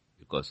flesh,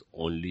 because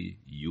only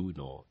you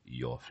know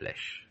your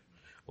flesh.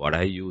 What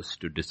I use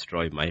to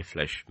destroy my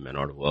flesh may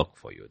not work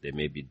for you. There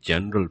may be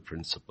general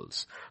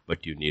principles,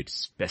 but you need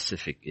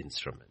specific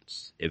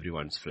instruments.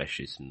 Everyone's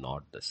flesh is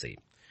not the same.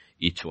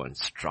 Each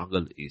one's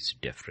struggle is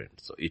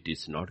different. So it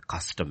is not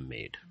custom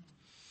made.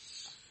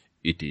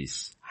 It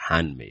is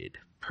handmade,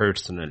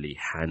 personally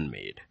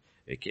handmade.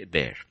 Okay,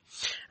 there.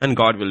 And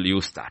God will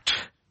use that.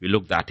 We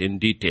looked that in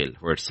detail,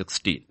 verse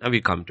 16. Now we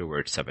come to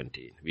verse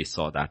 17. We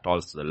saw that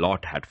also the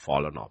lot had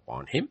fallen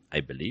upon him, I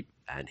believe,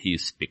 and he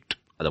is picked.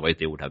 Otherwise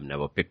they would have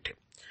never picked him.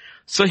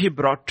 So he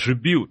brought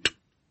tribute.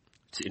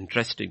 It's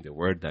interesting the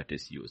word that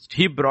is used.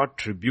 He brought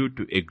tribute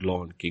to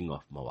Eglon, king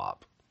of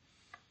Moab.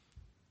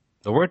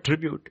 The word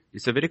tribute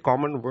is a very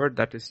common word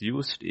that is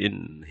used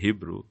in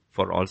Hebrew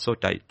for also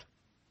tithe.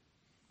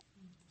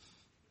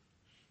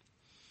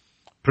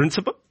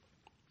 Principle?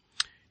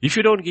 If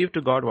you don't give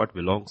to God what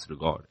belongs to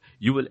God,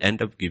 you will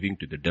end up giving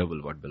to the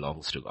devil what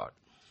belongs to God.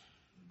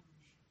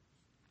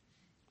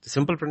 It's a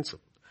simple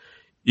principle.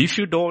 If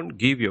you don't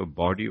give your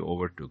body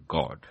over to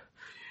God,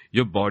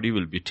 your body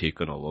will be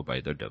taken over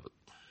by the devil.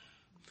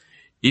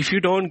 If you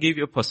don't give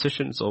your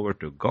possessions over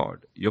to God,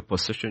 your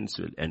possessions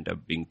will end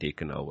up being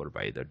taken over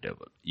by the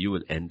devil. You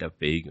will end up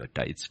paying your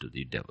tithes to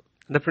the devil.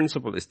 And the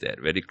principle is there,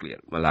 very clear.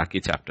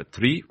 Malachi chapter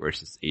 3,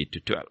 verses 8 to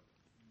 12.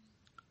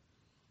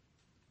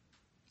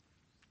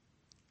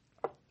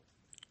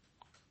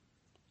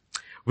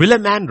 Will a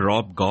man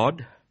rob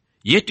God?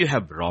 Yet you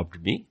have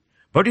robbed me.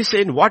 But you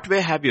say, in what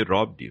way have you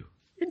robbed you?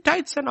 In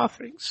tithes and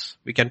offerings.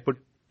 We can put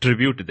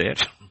tribute there.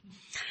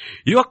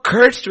 You are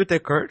cursed with a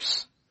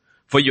curse,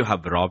 for you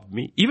have robbed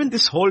me. Even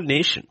this whole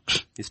nation.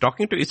 He's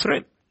talking to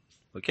Israel.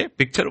 Okay,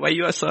 picture why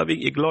you are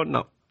serving Eglon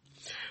now.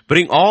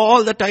 Bring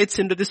all the tithes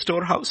into the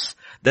storehouse,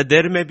 that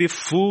there may be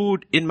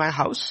food in my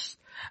house.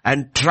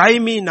 And try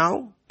me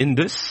now in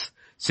this,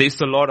 says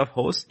the Lord of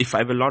hosts, if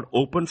I will not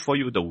open for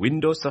you the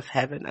windows of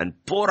heaven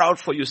and pour out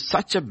for you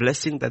such a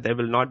blessing that there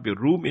will not be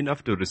room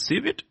enough to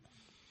receive it.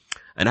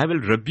 And I will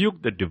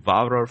rebuke the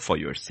devourer for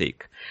your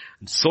sake,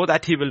 so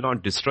that he will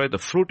not destroy the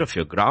fruit of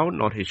your ground,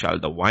 nor he shall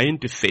the vine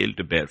to fail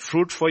to bear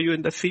fruit for you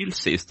in the field,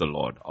 says the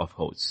Lord of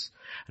hosts.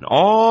 And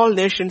all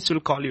nations will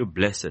call you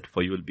blessed,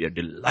 for you will be a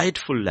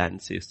delightful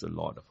land, says the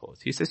Lord of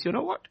hosts. He says, you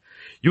know what?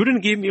 You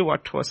didn't give me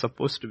what was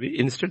supposed to be.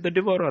 Instead, the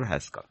devourer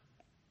has come.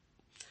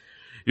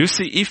 You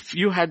see, if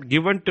you had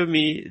given to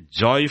me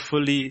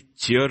joyfully,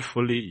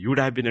 cheerfully, you would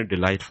have been a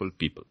delightful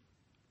people.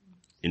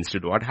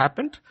 Instead, what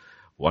happened?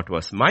 What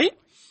was mine?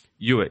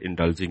 You were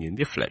indulging in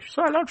the flesh.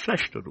 So I allowed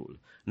flesh to rule.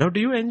 Now do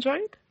you enjoy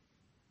it?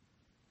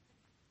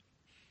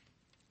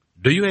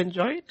 Do you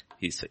enjoy it?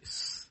 He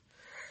says.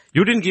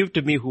 You didn't give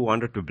to me who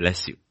wanted to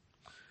bless you.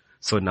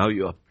 So now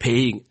you are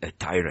paying a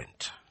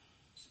tyrant.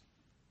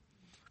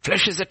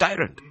 Flesh is a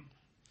tyrant.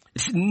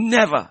 It's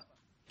never,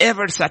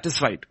 ever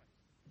satisfied.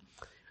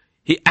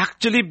 He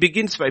actually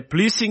begins by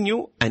pleasing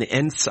you and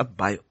ends up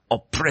by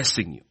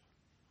oppressing you.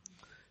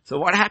 So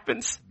what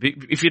happens?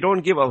 If we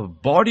don't give our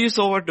bodies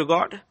over to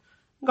God,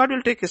 God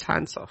will take his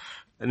hands off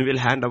and we'll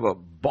hand our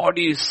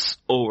bodies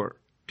over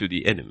to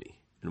the enemy.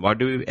 And what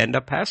do we end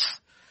up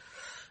as?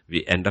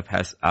 We end up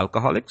as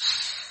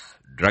alcoholics,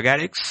 drug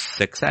addicts,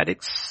 sex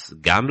addicts,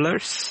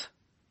 gamblers,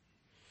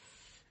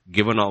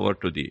 given over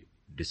to the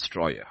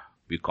destroyer.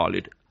 We call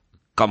it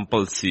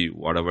compulsive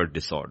whatever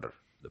disorder.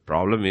 The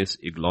problem is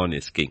Eglon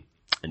is king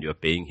and you're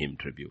paying him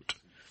tribute.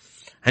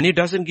 And he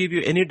doesn't give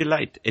you any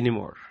delight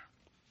anymore.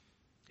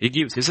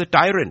 He's a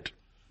tyrant.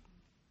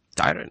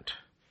 Tyrant.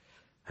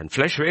 And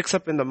flesh wakes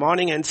up in the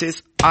morning and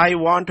says, I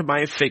want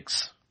my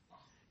fix.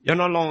 You're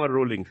no longer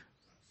ruling.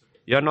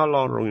 You're no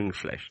longer ruling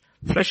flesh.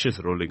 Flesh is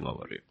ruling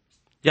over you.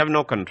 You have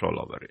no control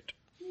over it.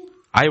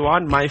 I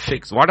want my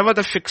fix. Whatever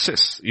the fix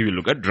is. You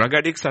look at drug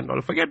addicts and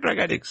all. Forget drug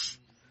addicts.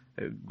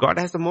 God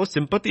has the most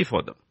sympathy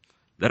for them.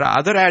 There are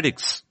other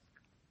addicts.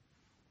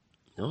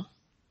 No?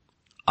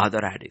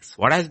 Other addicts.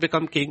 What has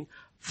become king?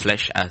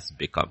 Flesh has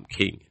become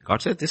king.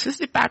 God says this is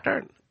the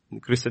pattern in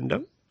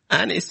Christendom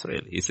and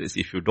Israel. He says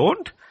if you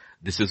don't,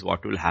 this is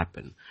what will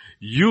happen.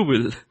 You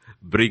will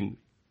bring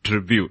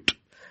tribute.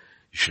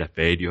 You should have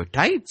paid your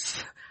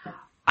tithes.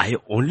 I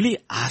only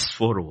asked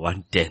for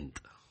 1/10.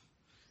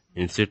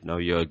 Instead now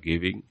you are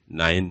giving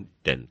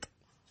 9/10.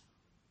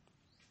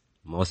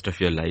 Most of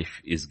your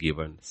life is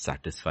given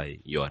satisfy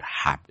your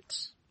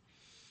habits.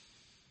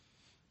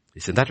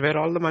 Isn't that where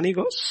all the money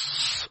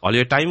goes? All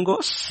your time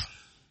goes?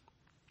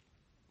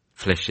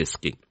 Flesh is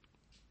king.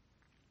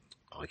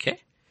 Okay?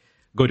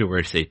 Go to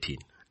verse 18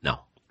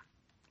 now.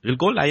 We'll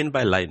go line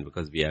by line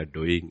because we are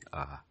doing,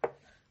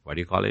 what do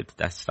you call it?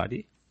 That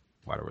study?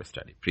 Whatever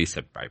study.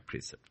 Precept by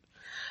precept.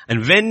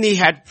 And when he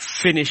had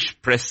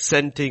finished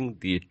presenting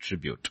the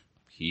tribute,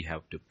 he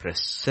have to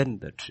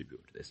present the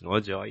tribute. There's no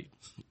joy.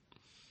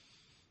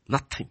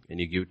 Nothing. When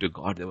you give to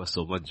God, there was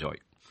so much joy.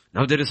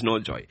 Now there is no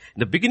joy. In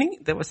the beginning,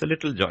 there was a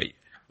little joy.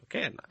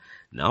 Okay.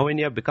 Now when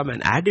you have become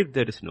an addict,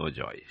 there is no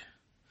joy.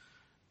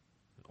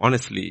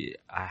 Honestly,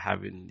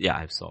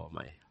 I saw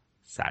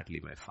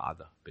sadly my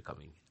father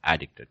becoming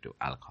addicted to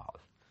alcohol.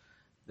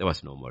 There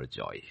was no more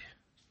joy.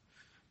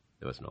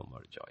 There was no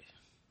more joy.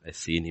 I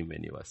seen him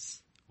when he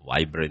was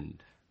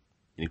vibrant,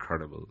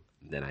 incredible.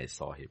 Then I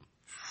saw him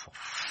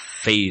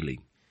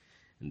failing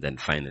and then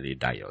finally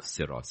die of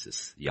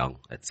cirrhosis, young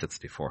at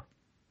 64.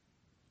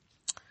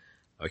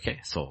 Okay,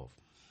 so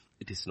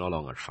it is no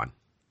longer fun.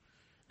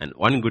 And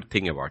one good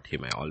thing about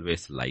him, I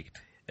always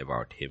liked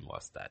about him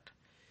was that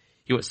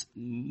he was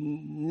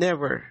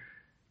never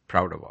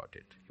proud about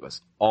it. He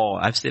was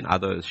I've seen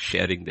others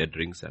sharing their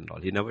drinks and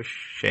all. He never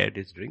shared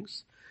his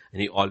drinks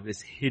and he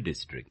always hid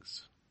his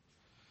drinks.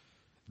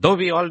 Though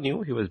we all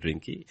knew he was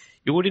drinking,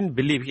 you wouldn't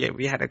believe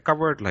we had a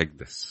cupboard like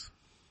this.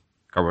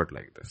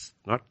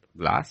 Not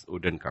glass,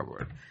 wooden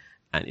cupboard.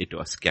 And it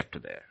was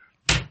kept there.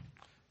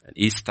 And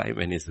each time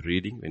when he's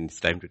reading, when it's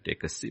time to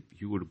take a sip,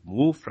 he would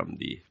move from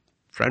the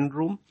front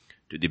room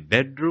to the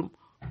bedroom,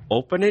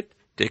 open it,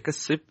 take a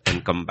sip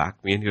and come back.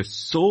 And he was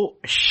so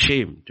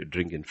ashamed to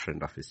drink in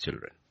front of his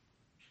children.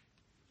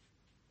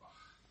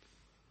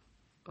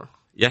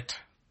 Yet,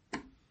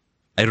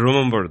 I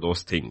remember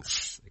those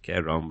things. Okay, I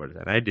remember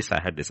that.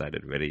 I had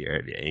decided very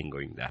early, I ain't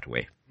going that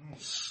way.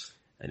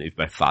 And if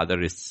my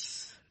father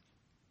is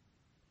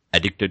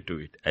addicted to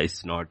it,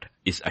 is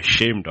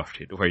ashamed of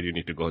it, why do you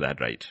need to go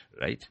that right?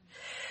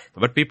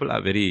 But people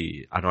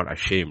are not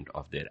ashamed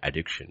of their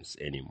addictions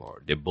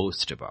anymore. They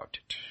boast about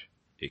it.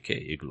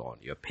 Okay, Eglon,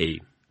 you're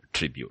paying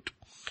tribute.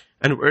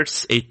 And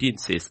verse 18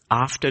 says,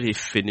 after he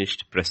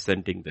finished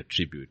presenting the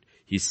tribute,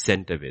 he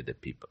sent away the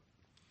people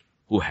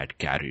who had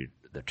carried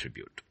the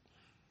tribute.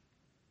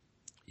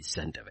 He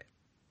sent away.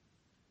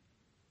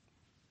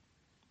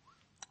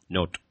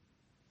 Note.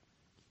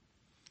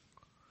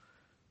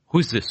 Who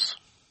is this?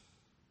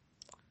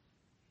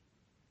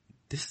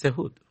 This is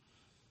Ehud.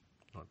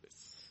 Not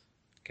this.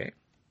 Okay.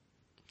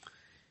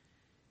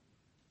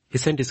 He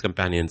sent his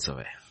companions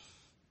away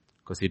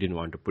because he didn't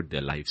want to put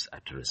their lives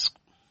at risk.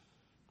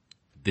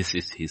 This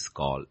is his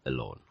call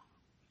alone.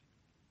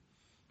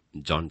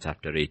 In John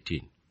chapter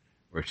 18,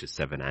 verses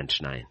 7 and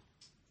 9.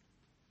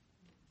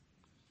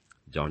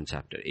 John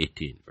chapter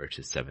 18,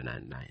 verses 7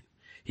 and 9.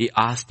 He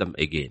asked them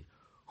again,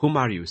 whom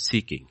are you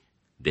seeking?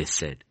 They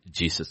said,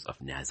 Jesus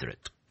of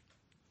Nazareth.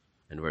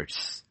 And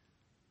verse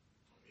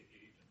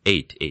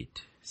 7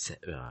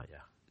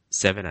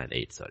 and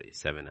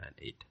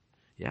 8.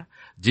 Yeah.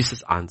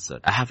 Jesus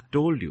answered, I have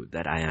told you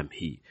that I am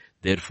he.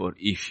 Therefore,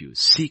 if you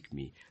seek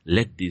me,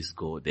 let these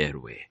go their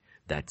way,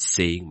 that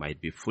saying might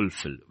be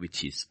fulfilled, which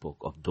he spoke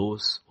of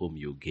those whom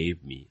you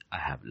gave me, I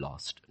have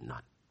lost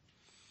none.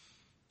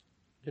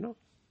 You know,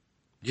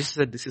 Jesus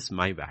said, this is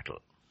my battle.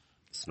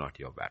 It's not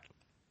your battle.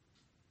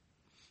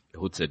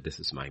 Ehud said, this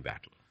is my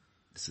battle.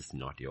 This is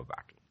not your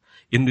battle.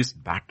 In this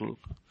battle,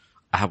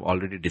 I have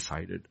already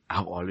decided, I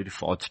have already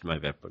forged my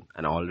weapon,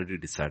 and I already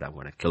decided I'm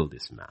going to kill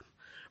this man.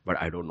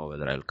 But I don't know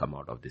whether I'll come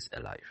out of this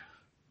alive.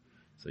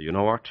 So you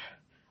know what?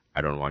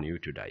 I don't want you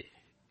to die.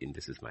 And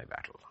this is my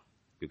battle.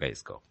 You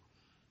guys go.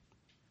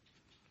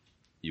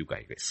 You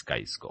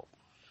guys go.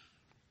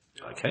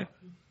 Okay?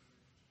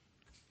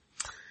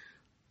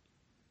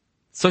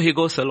 So he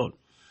goes alone.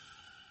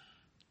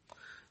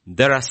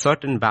 There are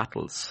certain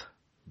battles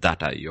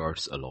that are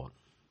yours alone.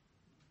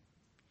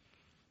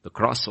 The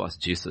cross was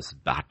Jesus'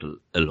 battle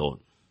alone.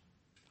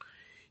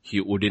 He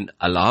wouldn't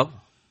allow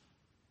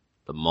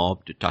the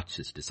mob to touch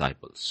his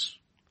disciples.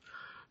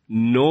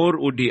 Nor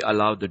would he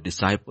allow the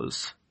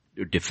disciples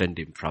to defend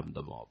him from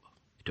the mob.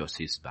 It was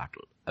his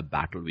battle, a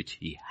battle which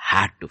he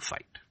had to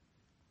fight.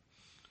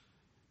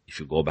 If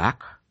you go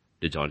back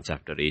to John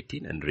chapter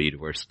 18 and read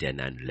verse 10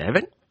 and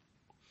 11,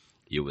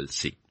 you will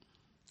see.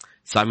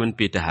 Simon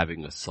Peter,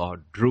 having a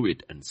sword, drew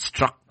it and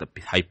struck the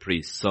high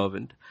priest's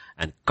servant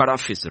and cut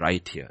off his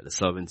right ear. The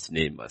servant's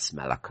name was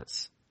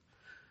Malchus.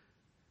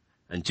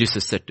 And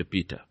Jesus said to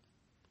Peter,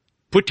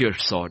 put your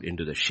sword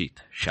into the sheath.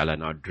 Shall I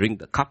not drink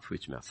the cup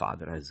which my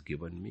Father has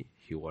given me?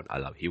 He won't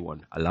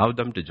allow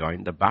them to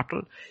join the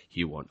battle.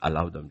 He won't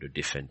allow them to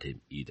defend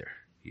him either.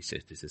 He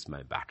says, this is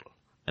my battle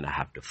and I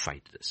have to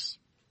fight this.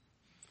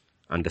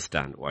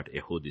 Understand what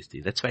Ehud is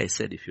doing. That's why I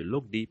said if you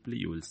look deeply,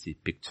 you will see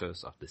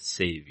pictures of the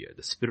Savior,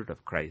 the Spirit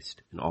of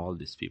Christ in all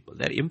these people.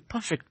 They're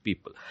imperfect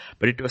people,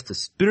 but it was the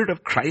Spirit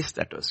of Christ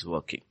that was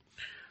working.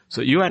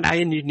 So you and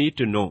I need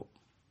to know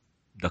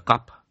the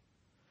cup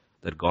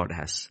that God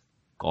has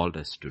called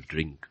us to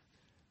drink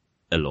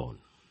alone.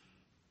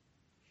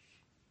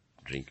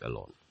 Drink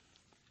alone.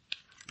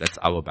 That's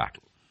our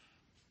battle.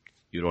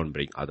 You don't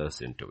bring others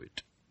into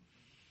it.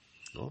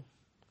 No?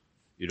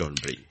 You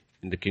don't bring.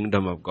 In the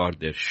kingdom of God,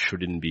 there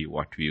shouldn't be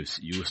what we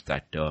use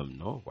that term,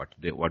 no? What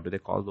do they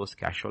call those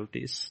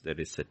casualties?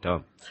 There is a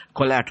term.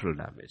 Collateral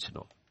damage,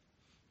 no.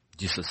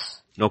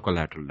 Jesus, no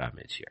collateral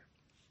damage here.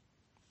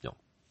 No.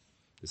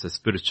 It's a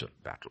spiritual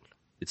battle.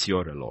 It's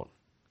your alone.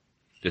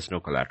 There's no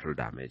collateral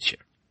damage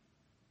here.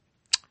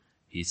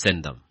 He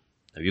sent them.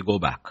 Now you go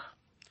back.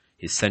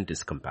 He sent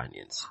his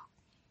companions.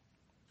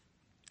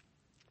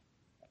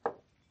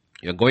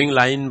 You're going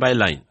line by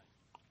line.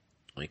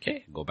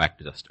 Okay, go back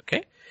to just,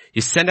 okay. He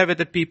sent away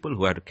the people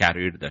who had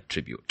carried the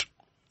tribute.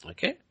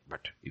 Okay,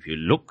 but if you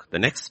look the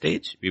next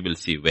stage, we will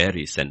see where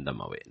he sent them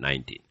away.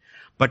 19.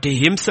 But he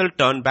himself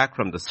turned back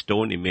from the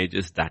stone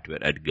images that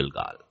were at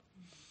Gilgal.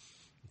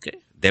 Okay,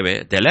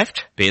 they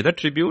left, pay the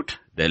tribute,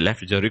 they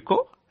left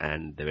Jericho,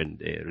 and when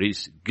they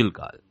reached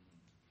Gilgal,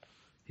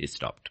 he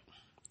stopped.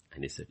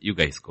 And he said, you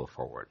guys go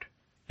forward.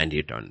 And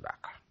he turned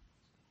back.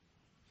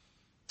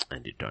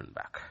 And he turned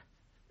back.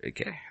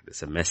 Okay,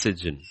 there's a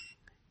message in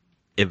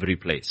every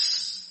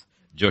place.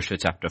 Joshua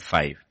chapter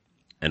 5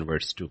 and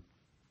verse 2.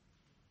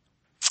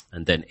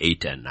 And then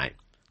 8 and 9.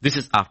 This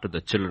is after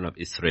the children of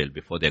Israel,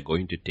 before they're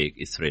going to take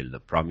Israel, the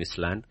promised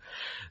land.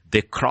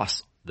 They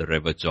cross the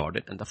river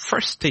Jordan. And the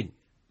first thing,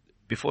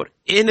 before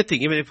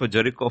anything, even if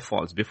Jericho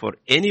falls, before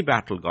any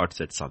battle, God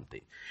said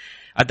something.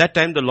 At that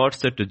time, the Lord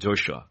said to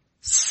Joshua,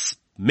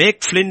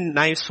 make flint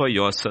knives for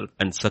yourself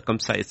and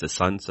circumcise the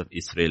sons of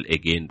Israel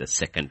again the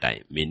second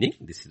time. Meaning,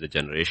 this is the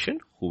generation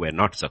who were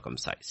not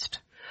circumcised.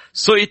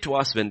 So it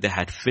was when they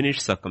had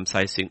finished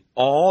circumcising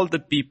all the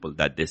people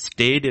that they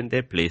stayed in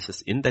their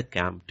places in the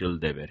camp till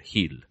they were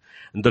healed.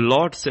 And the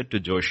Lord said to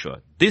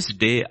Joshua, this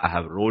day I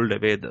have rolled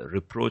away the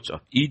reproach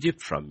of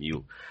Egypt from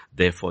you.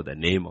 Therefore the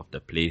name of the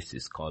place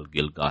is called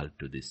Gilgal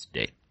to this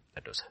day.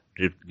 That was,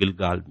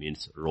 Gilgal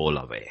means roll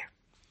away.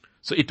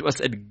 So it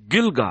was at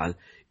Gilgal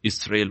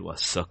Israel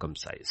was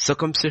circumcised.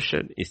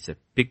 Circumcision is a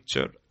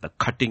picture, the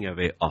cutting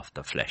away of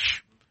the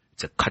flesh.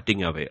 It's a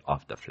cutting away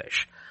of the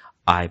flesh.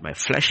 My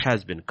flesh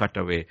has been cut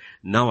away.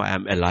 Now I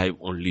am alive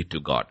only to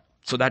God.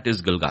 So that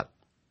is Gilgal.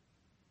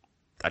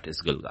 That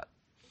is Gilgal.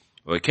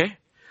 Okay?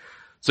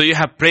 So you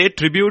have paid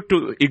tribute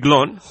to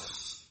Eglon,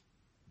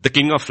 the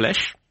king of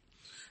flesh,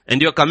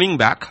 and you're coming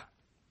back.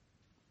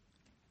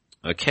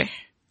 Okay?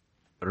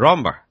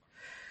 Remember,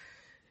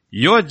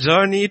 your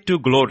journey to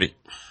glory,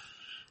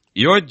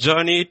 your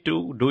journey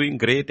to doing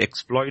great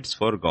exploits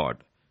for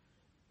God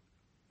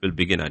will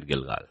begin at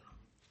Gilgal.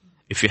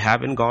 If you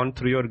haven't gone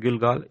through your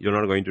Gilgal, you're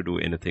not going to do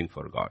anything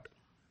for God.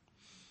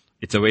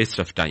 It's a waste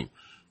of time.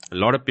 A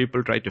lot of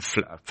people try to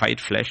fight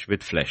flesh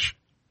with flesh,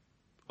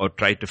 or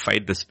try to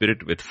fight the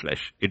spirit with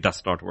flesh. It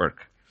does not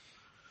work.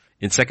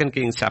 In 2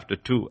 Kings chapter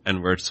 2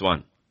 and verse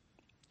 1,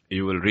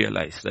 you will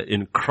realize the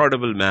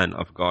incredible man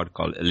of God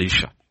called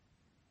Elisha.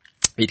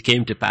 It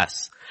came to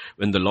pass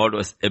when the Lord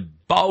was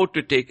about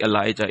to take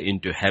Elijah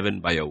into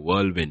heaven by a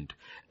whirlwind,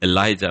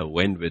 Elijah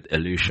went with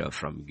Elisha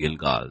from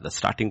Gilgal. The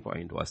starting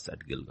point was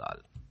at Gilgal.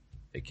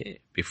 Okay.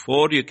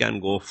 Before you can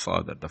go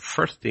further, the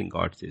first thing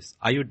God says,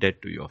 are you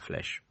dead to your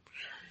flesh?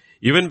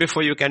 Even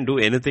before you can do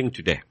anything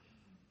today,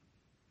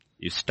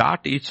 you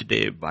start each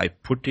day by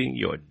putting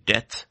your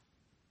death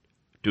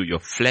to your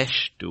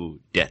flesh to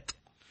death.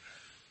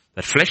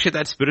 That flesh is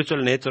that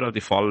spiritual nature of the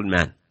fallen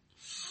man.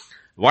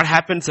 What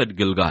happens at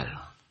Gilgal?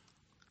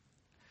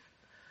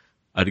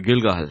 At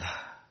Gilgal,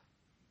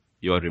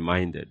 you are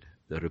reminded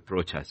the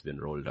reproach has been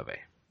rolled away.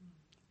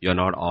 You are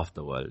not of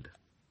the world.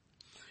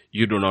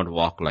 You do not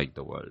walk like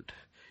the world.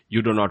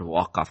 You do not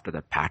walk after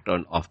the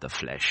pattern of the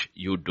flesh.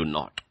 You do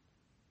not.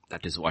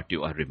 That is what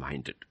you are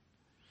reminded.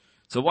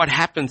 So what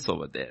happens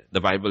over there?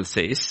 The Bible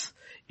says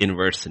in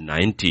verse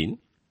 19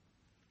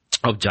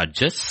 of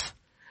Judges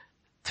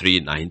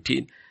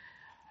 3:19,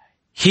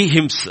 he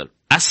himself,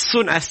 as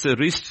soon as they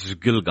reached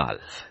Gilgal,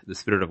 the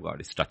Spirit of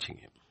God is touching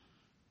him.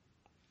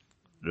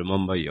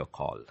 Remember your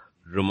call.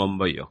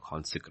 Remember your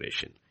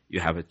consecration. You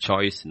have a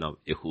choice now,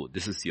 Ehud.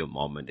 This is your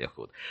moment,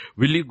 Ehud.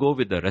 Will you go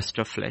with the rest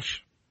of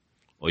flesh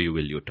or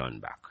will you turn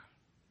back?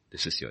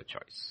 This is your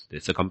choice.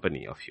 There's a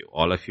company of you.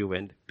 All of you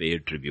went,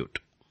 paid tribute.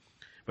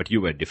 But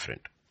you were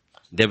different.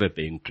 They were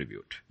paying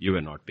tribute. You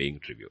were not paying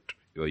tribute.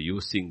 You are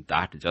using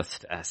that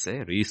just as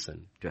a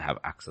reason to have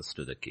access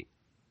to the king.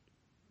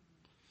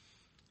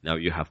 Now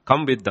you have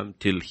come with them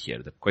till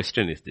here. The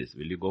question is this,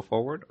 will you go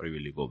forward or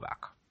will you go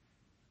back?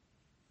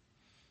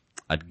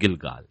 At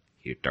Gilgal,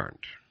 he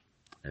turned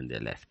and they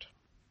left.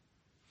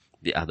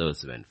 The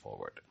others went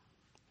forward.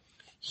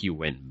 He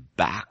went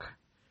back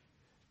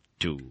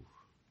to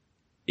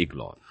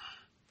Eglon.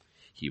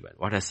 He went.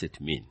 What does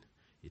it mean?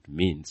 It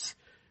means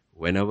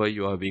whenever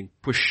you are being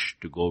pushed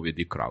to go with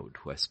the crowd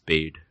who has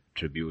paid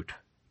tribute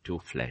to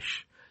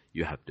flesh,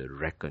 you have to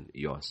reckon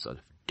yourself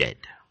dead.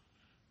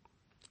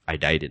 I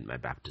died in my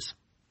baptism.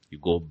 You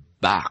go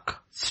back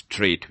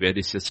straight. Where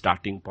is your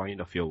starting point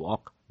of your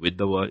walk? With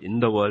the world, in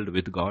the world,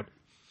 with God.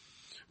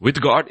 With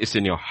God is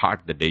in your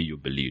heart the day you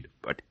believed.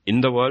 But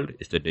in the world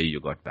is the day you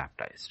got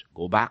baptized.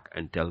 Go back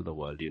and tell the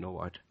world, you know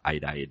what? I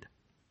died.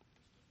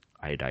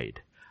 I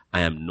died.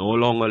 I am no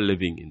longer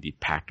living in the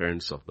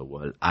patterns of the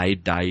world. I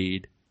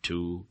died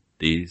to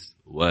this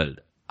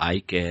world. I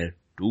care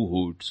two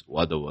hoots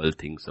what the world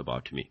thinks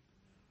about me.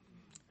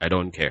 I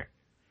don't care.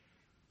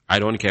 I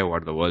don't care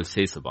what the world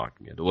says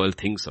about me, the world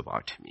thinks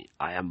about me.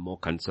 I am more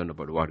concerned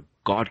about what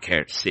God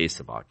says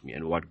about me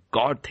and what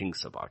God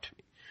thinks about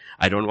me.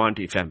 I don't want,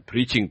 if I'm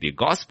preaching the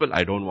gospel,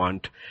 I don't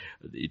want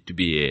it to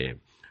be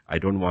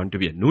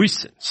a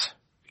nuisance.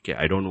 Okay,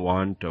 I don't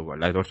want,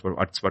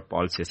 that's what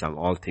Paul says, I'm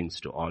all things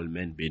to all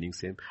men, meaning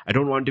same. I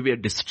don't want to be a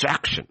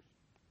distraction.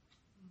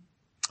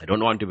 I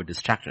don't want to be a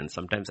distraction.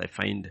 Sometimes I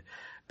find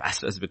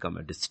pastors become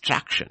a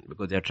distraction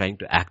because they're trying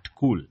to act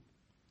cool.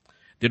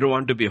 They don't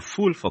want to be a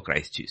fool for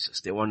Christ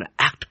Jesus. They want to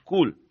act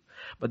cool.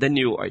 But then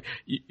you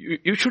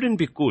shouldn't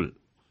be cool.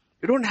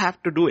 You don't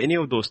have to do any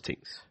of those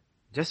things.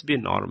 Just be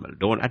normal.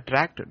 Don't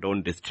attract,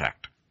 don't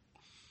distract.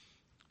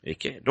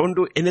 Okay? Don't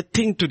do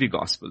anything to the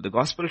gospel. The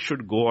gospel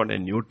should go on a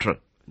neutral.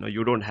 No,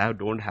 you don't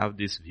have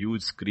this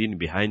huge screen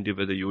behind you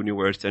where the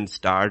universe and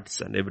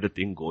stars and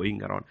everything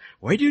going around.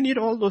 Why do you need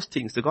all those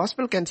things? The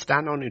gospel can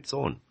stand on its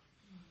own.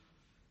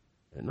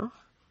 You know?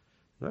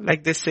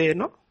 Like they say,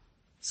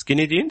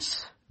 skinny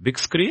jeans, big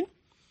screen,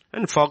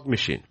 and fog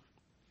machine.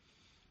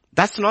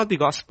 That's not the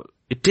gospel.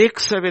 It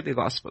takes away the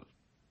gospel.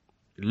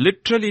 It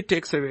literally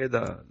takes away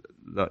the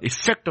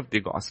effect of the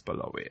gospel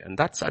away. And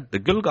that's at the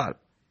Gilgal.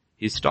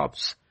 He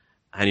stops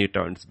and he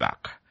turns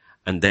back.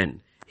 And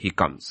then he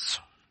comes.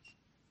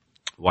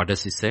 What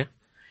does he say?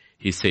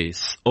 He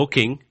says, O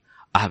king,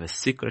 I have a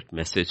secret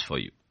message for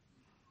you.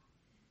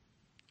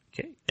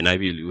 Okay? And I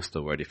will use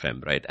the word, if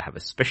I'm right, I have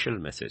a special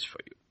message for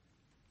you.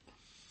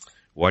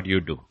 What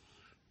do?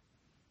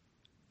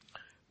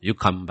 You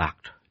come back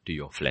to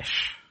your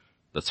flesh,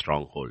 the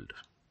stronghold,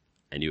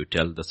 and you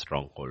tell the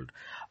stronghold,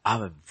 I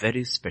have a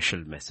very special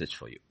message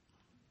for you.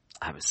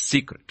 I have a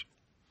secret.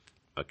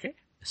 Okay?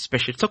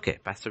 Special, it's okay.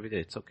 Pastor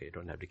Vijay, it's okay. You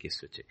don't have to keep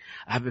switching.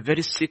 I have a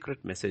very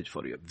secret message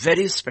for you. A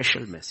very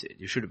special message.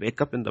 You should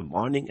wake up in the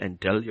morning and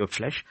tell your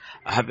flesh,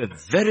 I have a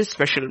very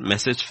special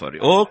message for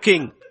you. Oh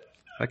king.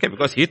 Okay,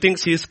 because he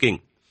thinks he is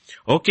king.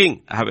 Oh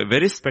king, I have a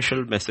very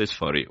special message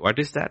for you. What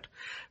is that?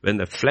 When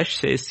the flesh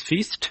says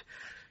feast,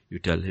 you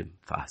tell him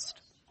fast.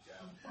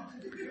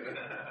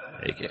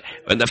 Okay.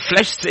 When the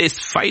flesh says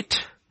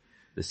fight,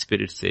 the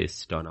spirit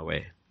says turn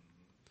away.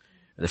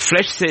 When the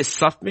flesh says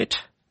submit,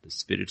 the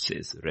spirit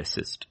says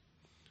resist.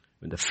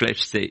 When the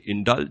flesh says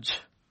indulge,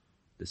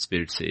 the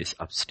spirit says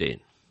abstain.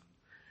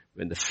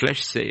 When the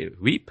flesh says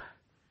weep,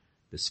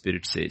 the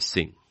spirit says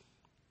sing.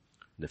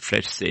 When the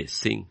flesh says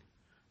sing,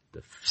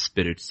 the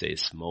spirit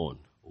says moan,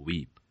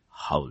 weep,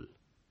 howl.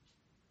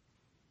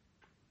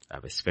 I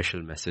have a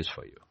special message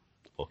for you,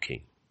 O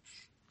king.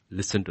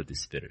 listen to the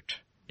Spirit.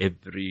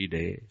 Every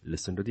day,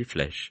 listen to the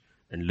flesh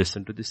and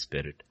listen to the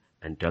Spirit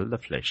and tell the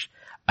flesh,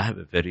 I have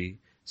a very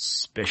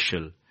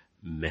special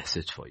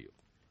message for you.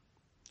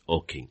 O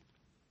King,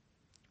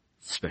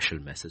 special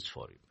message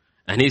for you.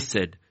 And he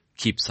said,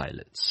 keep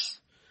silence.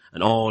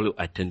 And all who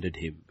attended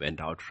him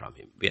went out from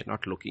him. We are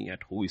not looking at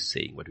who is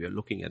saying, but we are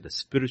looking at the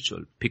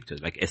spiritual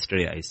pictures. Like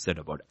yesterday I said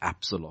about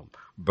Absalom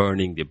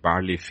burning the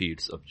barley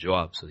fields of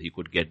Joab so he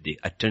could get the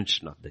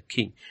attention of the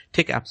king.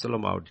 Take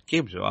Absalom out,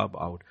 keep Joab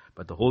out.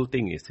 But the whole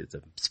thing is,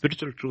 the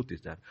spiritual truth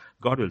is that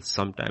God will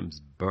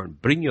sometimes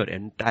bring your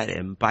entire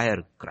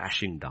empire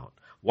crashing down.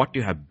 What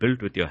you have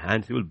built with your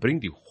hands, he will bring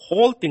the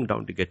whole thing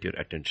down to get your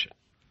attention.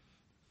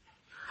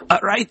 A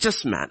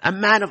righteous man, a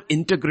man of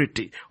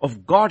integrity,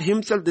 of God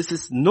himself, this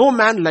is no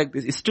man like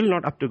this, is still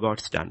not up to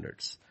God's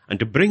standards. And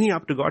to bring him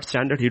up to God's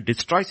standard, he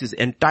destroys his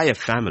entire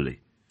family.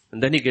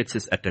 And then he gets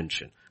his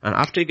attention. And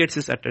after he gets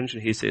his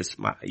attention, he says,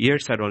 my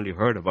ears had only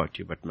heard about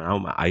you, but now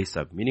my eyes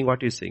have. Meaning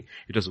what he's saying,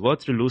 it was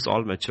worth to lose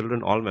all my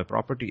children, all my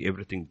property,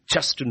 everything,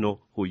 just to know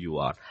who you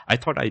are. I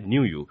thought I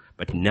knew you,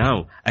 but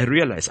now I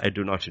realize I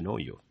do not know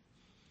you.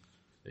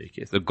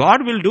 Okay, so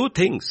God will do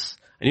things.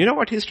 And you know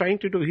what he's trying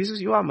to do? He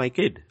says, you are my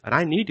kid and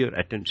I need your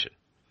attention.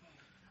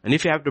 And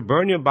if you have to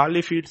burn your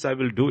barley fields, I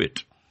will do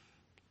it.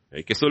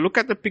 Okay, so look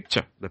at the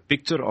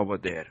picture over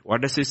there.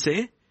 What does he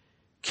say?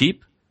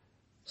 Keep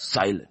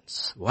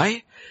silence.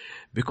 Why?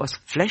 Because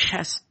flesh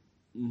has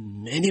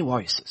many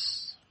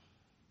voices.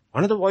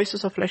 One of the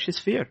voices of flesh is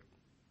fear.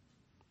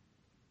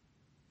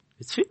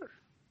 It's fear.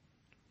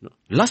 No.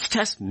 Lust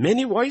has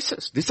many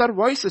voices. These are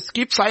voices.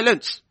 Keep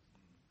silence.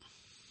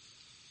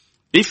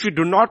 If we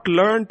do not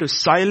learn to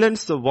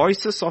silence the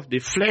voices of the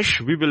flesh,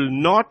 we will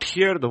not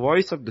hear the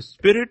voice of the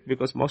Spirit,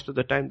 because most of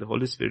the time the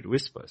Holy Spirit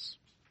whispers.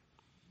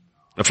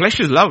 The flesh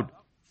is loud.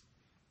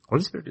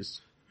 Holy Spirit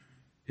is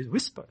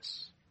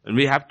whispers. And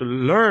we have to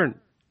learn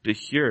to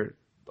hear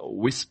the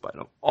whisper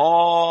of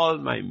all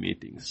my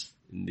meetings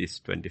in these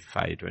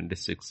 25,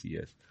 26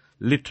 years.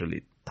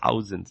 Literally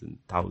thousands and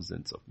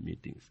thousands of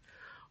meetings.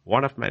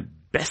 One of my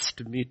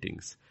best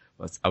meetings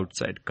was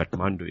outside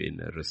Kathmandu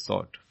in a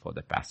resort for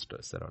the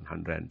pastors. Around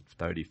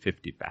 130,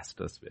 50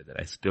 pastors were there.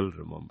 I still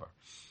remember.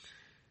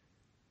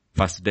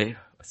 First day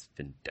was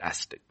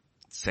fantastic.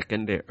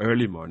 Second day,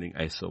 early morning,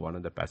 I saw one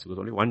of the pastors, because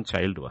only one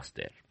child was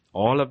there.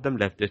 All of them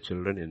left their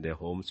children in their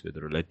homes with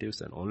relatives,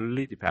 and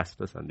only the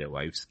pastors and their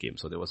wives came.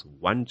 So there was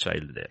one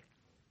child there.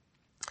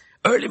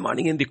 Early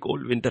morning in the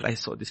cold winter, I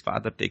saw this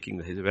father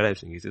taking his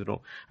wife. He said,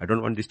 no, I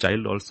don't want this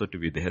child also to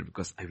be there,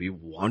 because we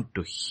want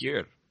to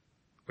hear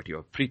what you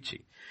are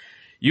preaching.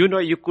 You know,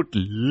 you could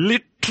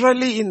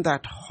literally in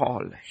that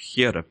hall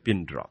hear a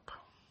pin drop.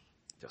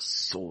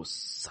 Just so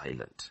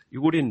silent.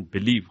 You wouldn't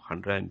believe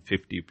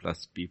 150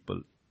 plus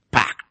people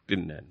packed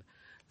in a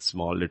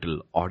small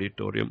little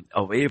auditorium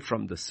away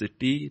from the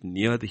city,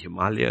 near the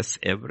Himalayas,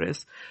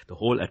 Everest. The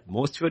whole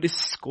atmosphere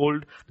is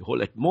cold. The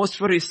whole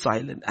atmosphere is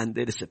silent, and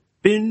there is a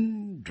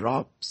pin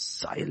drop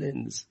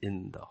silence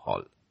in the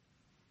hall.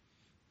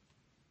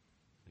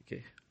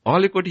 Okay.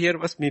 All you could hear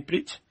was me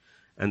preach,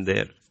 and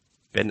their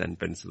pen and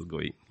pencil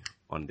going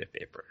on their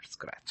paper,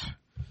 scratch.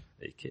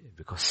 Okay.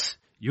 Because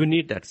you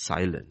need that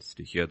silence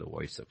to hear the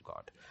voice of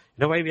God.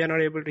 You know why we are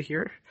not able to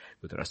hear?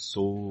 Because there are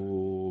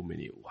so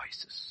many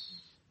voices.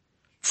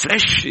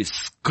 Flesh is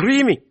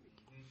screaming.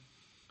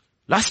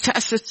 Lust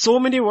has so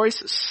many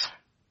voices.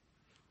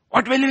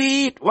 What will we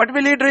eat? What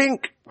will we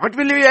drink? What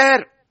will we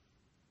wear?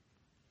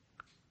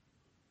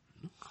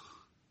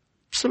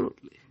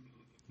 Absolutely.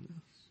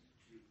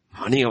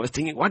 Morning I was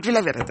thinking, what will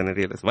I wear? Then I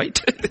realized,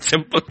 white.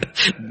 Simple.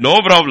 No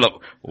problem.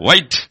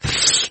 White.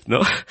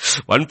 No.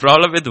 One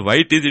problem with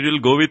white is it will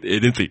go with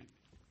anything.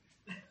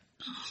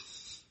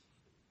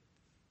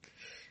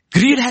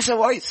 Greed has a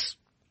voice.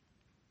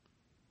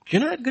 You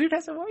know that greed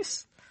has a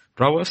voice?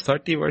 Proverbs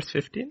 30 verse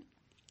 15.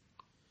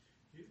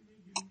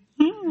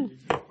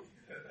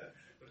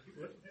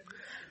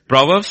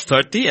 Proverbs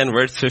 30 and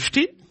verse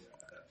 15.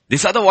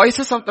 These are the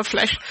voices of the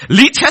flesh.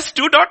 Leech has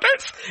 2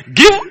 daughters.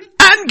 Give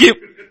and give.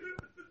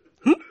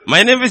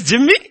 My name is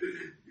Jimmy.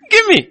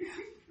 Give me.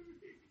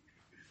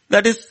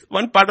 That is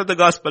one part of the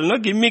gospel. No,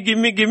 give me, give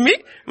me, give me.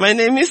 My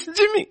name is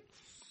Jimmy.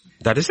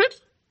 That is it.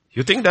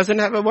 You think doesn't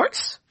have a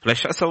voice?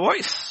 Flesh has a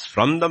voice.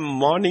 From the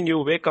morning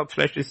you wake up,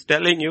 flesh is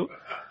telling you,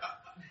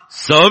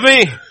 serve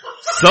me,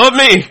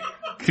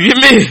 give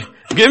me,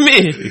 give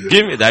me,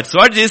 give me. That's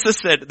what Jesus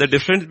said. The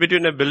difference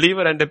between a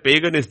believer and a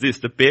pagan is this.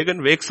 The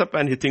pagan wakes up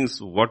and he thinks,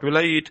 what will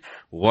I eat?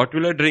 What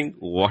will I drink?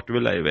 What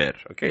will I wear?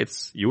 Okay,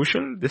 it's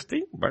usual, this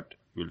thing, but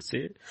we'll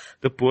say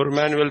the poor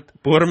man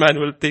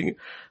will think,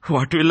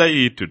 what will I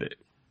eat today?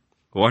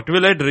 What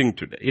will I drink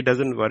today? He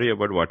doesn't worry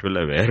about what will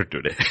I wear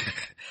today.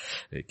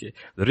 Okay.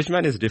 The rich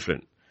man is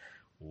different.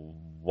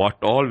 What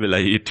all will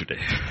I eat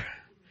today?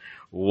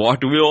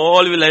 What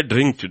all will I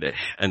drink today?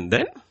 And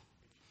then,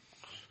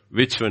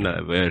 which one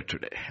I wear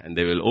today? And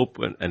they will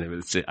open and they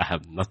will say, I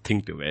have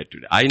nothing to wear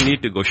today. I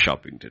need to go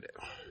shopping today.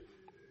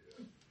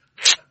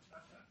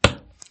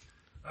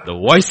 The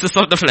voices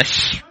of the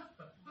flesh.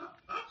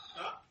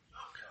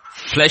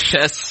 flesh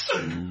has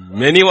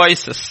many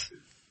voices.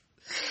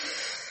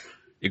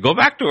 You go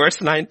back to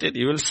verse 19,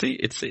 you will see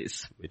it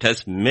says, it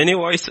has many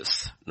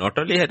voices. Not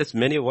only it has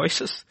many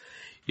voices,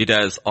 it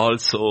has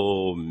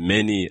also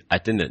many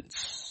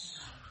attendants.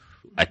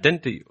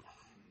 Attend to you.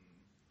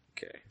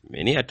 Okay,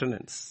 many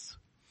attendants.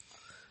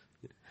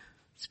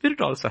 Spirit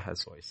also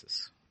has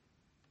voices.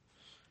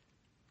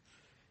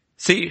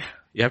 See,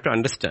 you have to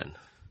understand.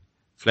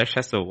 Flesh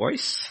has a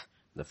voice.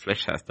 The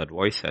flesh has that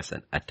voice as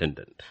an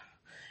attendant.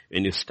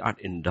 When you start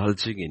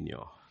indulging in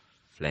your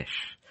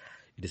flesh,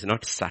 it is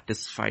not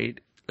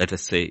satisfied. Let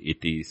us say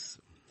it is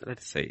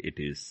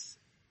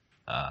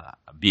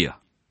beer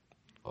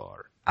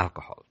or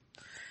alcohol.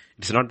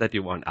 It's not that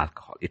you want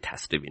alcohol. It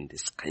has to be in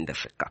this kind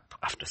of a cup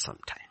after some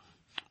time.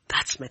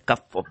 That's my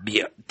cup for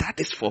beer. That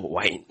is for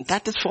wine.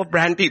 That is for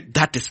brandy.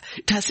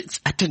 It has its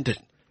attendant.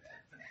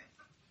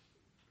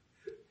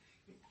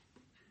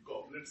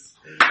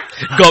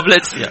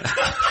 Goblets, yeah.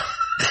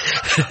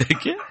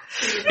 Okay?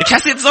 It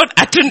has its own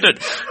attendant.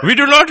 We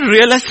do not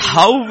realize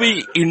how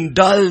we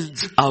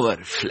indulge our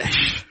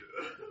flesh.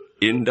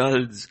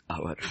 Indulge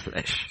our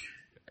flesh.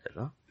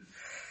 You know?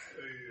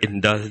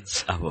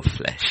 Indulge our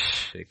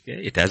flesh.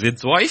 Okay? It has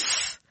its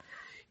voice.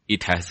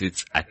 It has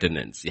its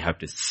attendants. You have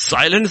to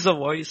silence the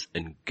voice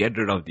and get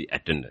rid of the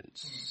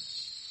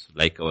attendants.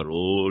 Like our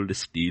old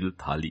steel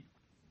thali.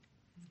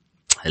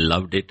 I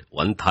loved it.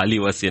 One thali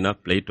was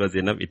enough, plate was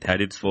enough. It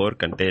had its 4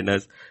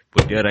 containers.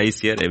 Put your rice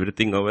here,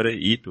 everything over it,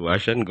 eat,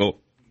 wash and go.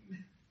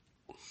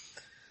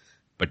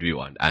 But we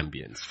want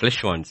ambience.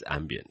 Flesh wants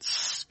ambience.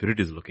 Spirit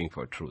is looking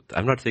for truth.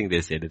 I'm not saying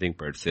there's anything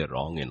per se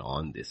wrong in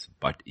on this,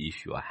 but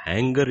if you are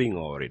hankering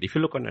over it, if you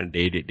look on a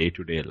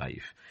day-to-day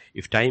life,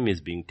 if time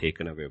is being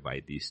taken away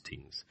by these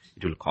things,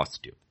 it will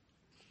cost you.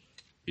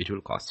 It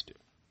will cost you.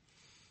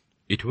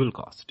 It will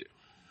cost you.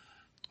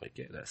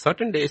 Okay, there are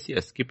certain days,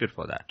 yes, keep it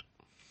for that.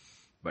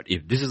 But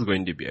if this is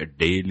going to be a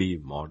daily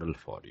model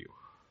for you,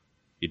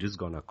 it is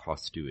going to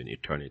cost you in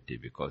eternity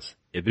because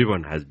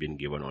everyone has been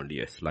given only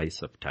a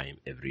slice of time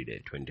every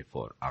day,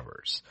 24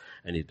 hours.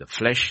 And if the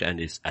flesh and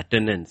its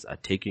attendants are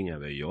taking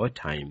away your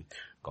time,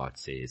 God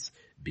says,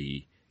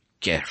 be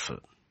careful.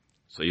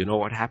 So you know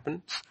what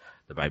happens?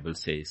 The Bible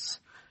says,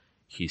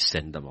 He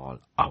sent them all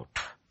out.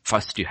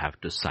 First you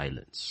have to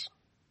silence.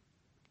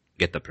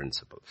 Get the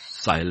principle.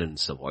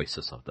 Silence the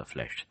voices of the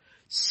flesh.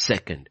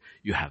 Second,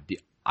 you have to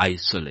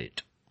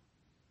isolate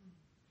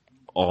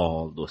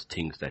all those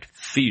things that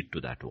feed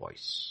to that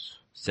voice.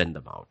 Send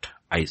them out.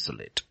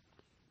 Isolate.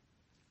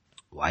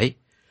 Why?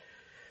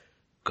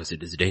 Because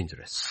it is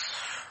dangerous.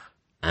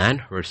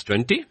 And verse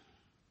 20,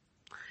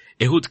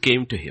 Ehud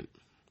came to him.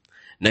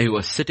 Now he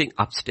was sitting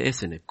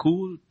upstairs in a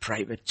cool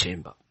private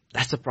chamber.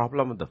 That's the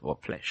problem of the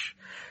flesh.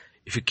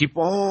 If you keep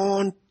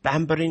on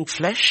pampering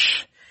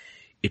flesh,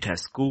 it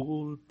has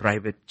cool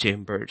private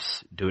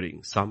chambers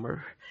during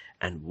summer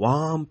and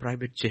warm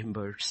private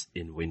chambers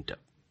in winter.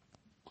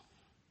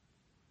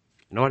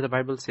 You know what the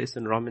Bible says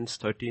in Romans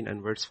 13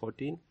 and verse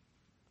 14?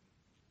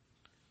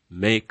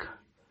 Make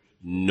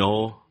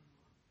no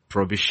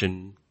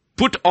provision.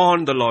 Put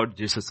on the Lord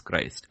Jesus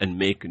Christ and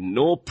make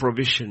no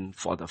provision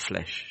for the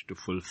flesh to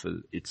fulfill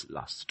its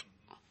lust.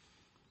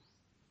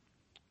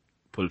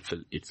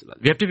 Fulfill its lust.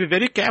 We have to be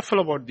very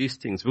careful about these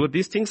things because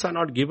these things are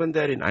not given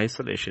there in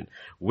isolation.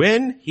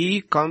 When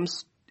Ehud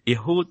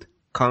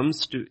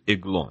comes to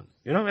Eglon,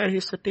 you know where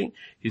he's sitting?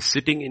 He's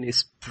sitting in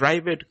his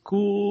private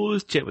cool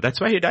chamber. That's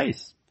why he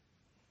dies.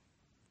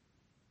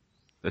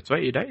 That's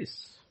why he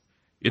dies.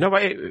 You know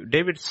why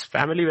David's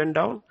family went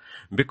down?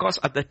 Because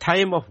at the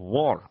time of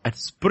war, at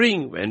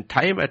spring, when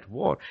time at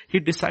war, he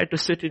decided to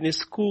sit in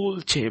his cool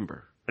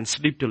chamber and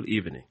sleep till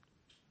evening.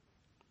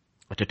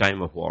 At a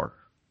time of war.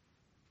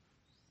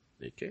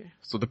 Okay?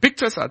 So the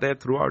pictures are there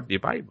throughout the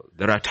Bible.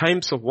 There are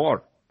times of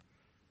war.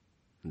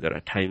 There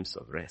are times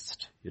of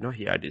rest. You know,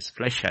 his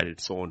flesh had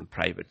its own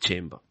private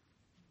chamber.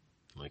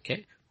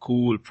 Okay?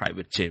 Cool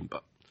private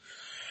chamber.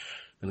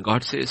 And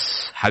God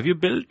says, have you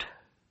built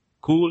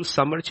cool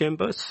summer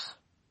chambers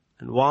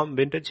and warm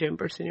winter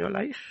chambers in your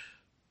life?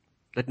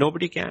 That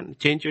nobody can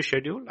change your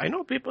schedule. I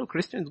know people,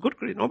 Christians, good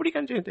Christians, nobody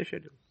can change their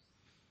schedule.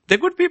 They're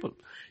good people.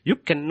 You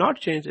cannot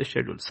change their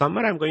schedule.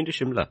 Summer I'm going to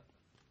Shimla.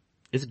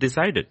 It's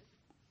decided.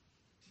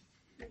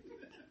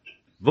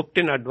 Booked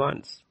in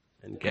advance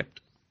and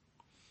kept.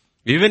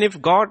 Even if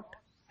God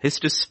is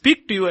to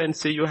speak to you and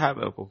say you have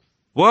a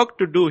work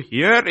to do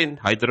here in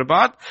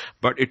Hyderabad,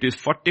 but it is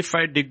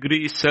 45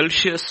 degrees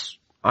Celsius,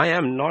 I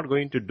am not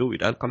going to do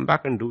it. I'll come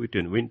back and do it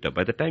in winter.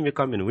 By the time you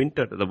come in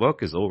winter, the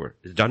work is over.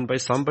 It's done by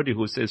somebody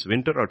who says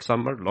winter or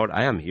summer, Lord,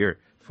 I am here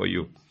for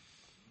you.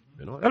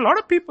 You know, a lot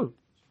of people.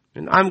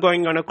 You know, I'm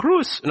going on a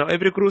cruise. You know,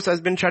 every cruise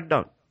has been shut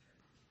down.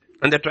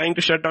 And they're trying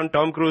to shut down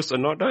Tom Cruise or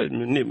not. What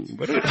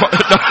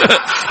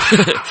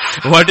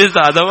is the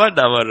other one?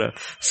 Our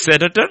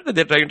senator,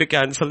 they're trying to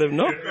cancel him,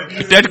 no?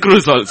 Ted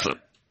Cruz also.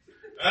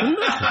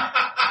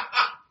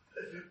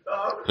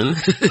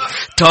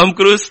 Tom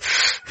Cruise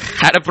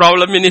had a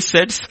problem in his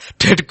sets.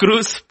 Ted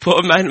Cruz,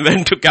 poor man,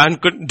 went to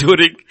Cancun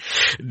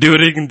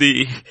during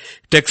the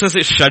Texas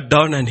is shut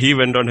down and he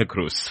went on a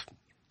cruise.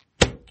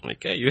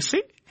 Okay, you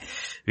see?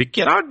 We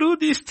cannot do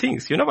these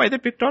things. You know why they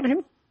picked on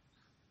him?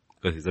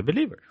 Because he's a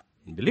believer.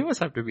 Believers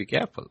have to be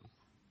careful.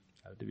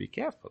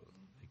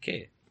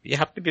 Okay. We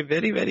have to be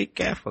very, very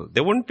careful.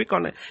 They won't pick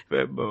on,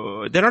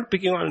 they're not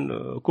picking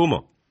on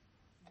Kumo.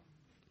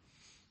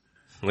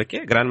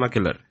 Okay, grandma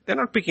killer. They're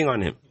not picking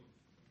on him.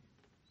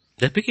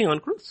 They're picking on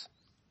Cruz.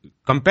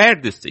 Compare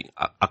this thing.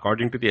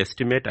 According to the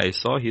estimate I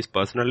saw, he's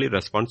personally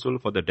responsible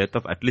for the death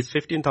of at least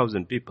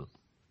 15,000 people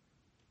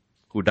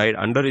who died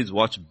under his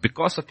watch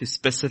because of his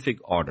specific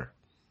order.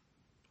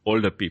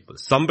 Older people.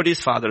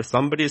 Somebody's father,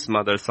 somebody's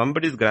mother,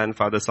 somebody's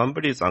grandfather,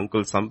 somebody's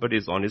uncle,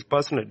 somebody's on his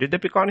personal. Did they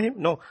pick on him?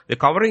 No. They're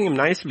covering him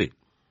nicely.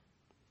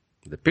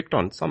 They picked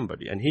on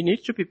somebody and he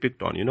needs to be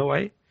picked on. You know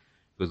why?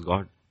 Because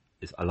God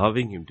is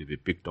allowing him to be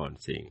picked on,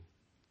 saying,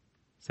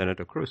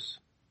 Senator Cruz,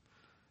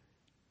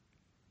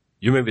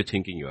 you may be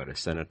thinking you are a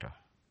senator,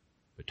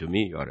 but to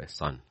me you are a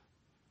son,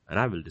 and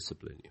I will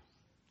discipline you.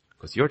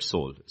 Because your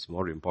soul is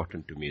more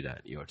important to me than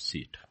your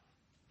seat.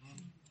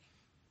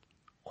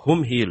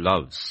 Whom he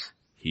loves,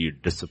 he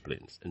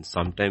disciplines, and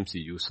sometimes he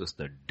uses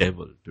the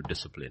devil to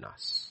discipline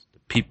us. The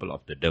people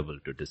of the devil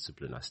to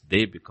discipline us.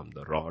 They become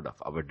the rod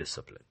of our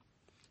discipline.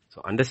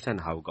 So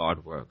understand how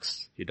God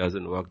works. He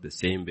doesn't work the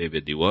same way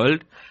with the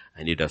world,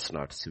 and he does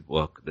not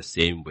work the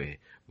same way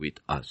with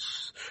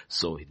us.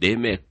 So they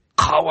may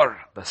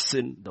cover the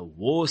sin, the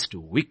worst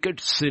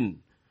wicked sin,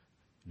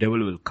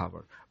 devil will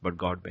cover, but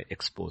God may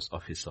expose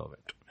of his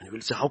servant. And you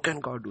will say, how can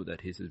God do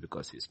that? He says,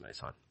 because he's my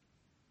son.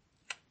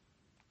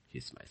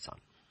 He's my son.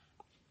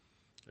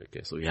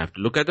 Okay, so we have to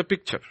look at the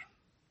picture.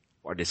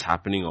 What is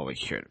happening over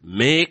here?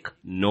 Make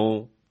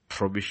no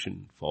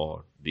provision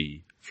for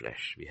the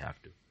flesh. We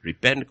have to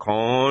repent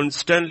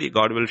constantly.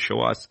 God will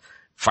show us.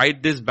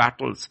 Fight these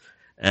battles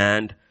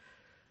and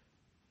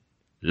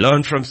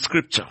learn from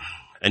scripture.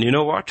 And you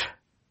know what?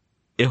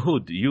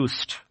 Ehud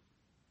used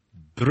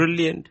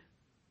brilliant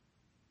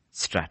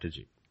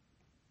strategy.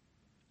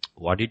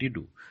 What did he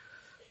do?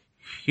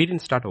 He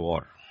didn't start a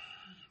war.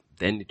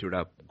 Then it would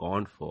have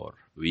gone for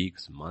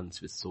weeks,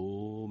 months with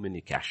so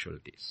many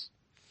casualties.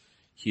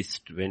 He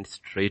went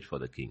straight for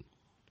the king.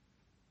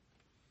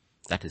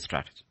 That is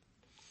strategy.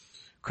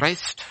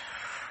 Christ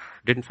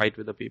didn't fight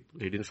with the people.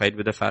 He didn't fight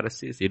with the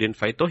Pharisees. He didn't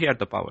fight, though he had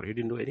the power. He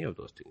didn't do any of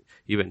those things.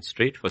 He went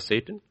straight for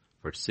Satan,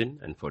 for sin,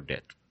 and for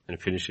death, and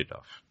finished it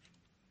off.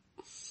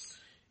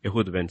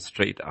 Ehud went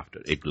straight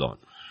after Eglon.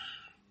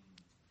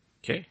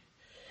 Okay?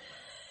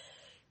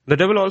 The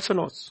devil also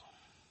knows.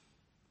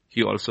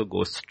 He also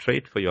goes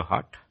straight for your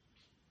heart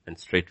and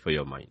straight for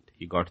your mind.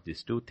 He got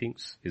these two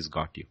things, he's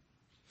got you.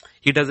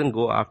 He doesn't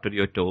go after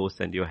your toes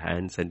and your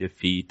hands and your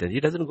feet, and he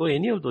doesn't go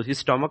any of those, his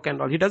stomach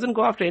and all. He doesn't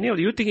go after any of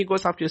those. You think he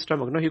goes after your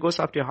stomach. No, he goes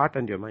after your heart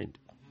and your mind.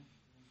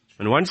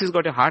 And once he's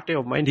got your heart and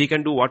your mind, he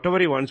can do whatever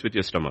he wants with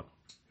your stomach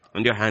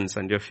and your hands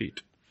and your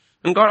feet.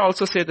 And God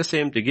also said the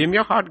same thing. Give me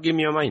your heart, give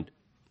me your mind.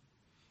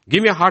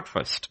 Give me your heart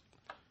first,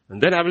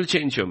 and then I will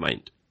change your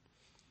mind.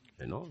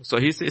 You know, so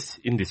he says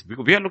in this,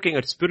 because we are looking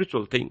at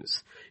spiritual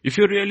things. If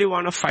you really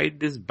want to fight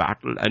this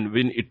battle and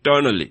win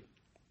eternally,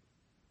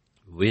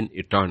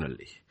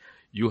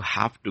 you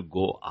have to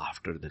go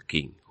after the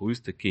king. Who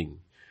is the king?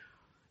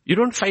 You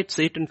don't fight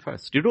Satan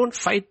first. You don't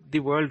fight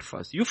the world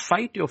first. You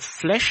fight your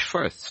flesh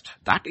first.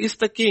 That is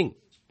the king.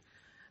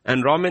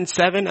 And Romans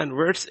 7 and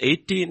verse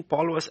 18,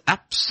 Paul was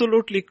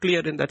absolutely clear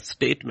in that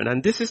statement.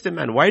 And this is the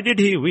man. Why did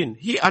he win?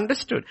 He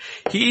understood.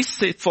 He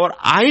said, for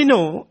I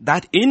know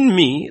that in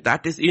me,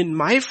 that is in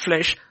my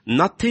flesh,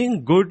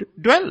 nothing good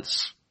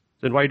dwells.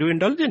 Then why do you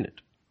indulge in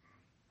it?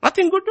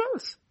 Nothing good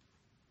dwells.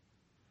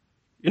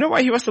 You know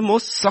why he was the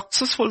most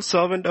successful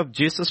servant of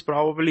Jesus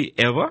probably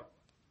ever?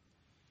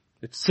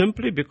 It's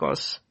simply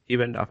because he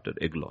went after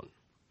Eglon.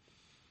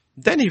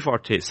 Then he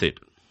fought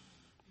Satan.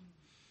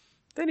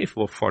 Then he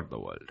fought the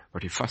world.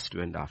 But he first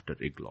went after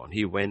Eglon.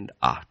 He went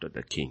after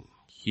the king.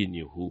 He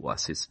knew who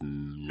was his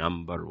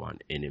number one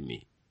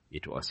enemy.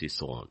 It was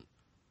his own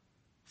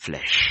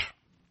flesh.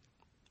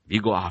 We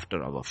go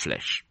after our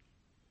flesh.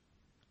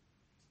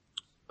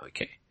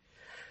 Okay.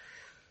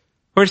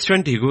 Verse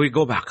 20, we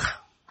go back.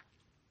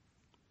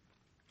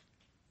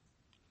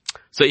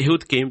 So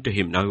Ehud came to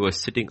him. Now he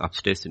was sitting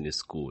upstairs in his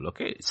school.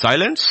 Okay.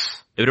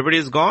 Silence. Everybody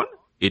is gone.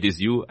 It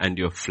is you and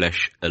your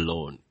flesh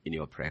alone in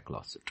your prayer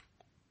closet.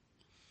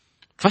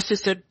 First he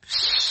said,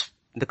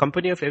 in the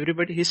company of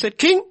everybody, he said,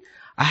 King,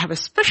 I have a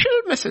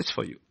special message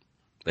for you.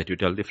 That you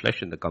tell the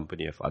flesh in the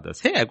company of others.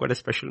 Hey, I got a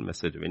special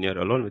message. When you're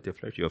alone with your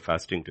flesh, you're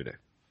fasting today.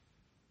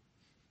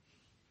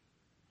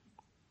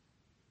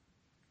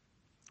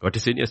 What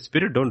is in your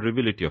spirit, don't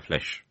reveal it to your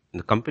flesh. In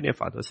the company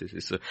of others,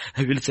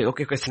 I will say,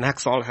 okay,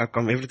 snacks all have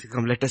come, everything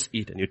come, let us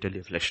eat. And you tell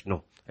your flesh,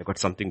 no, I got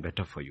something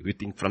better for you. You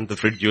think from the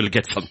fridge you will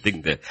get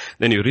something there.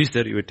 Then you reach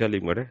there, you will tell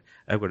him,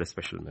 I've got a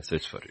special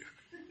message for you.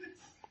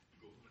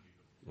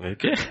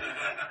 Okay?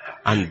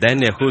 And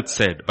then Ehud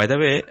said, by the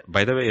way,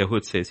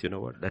 Ehud says, you know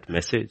what, that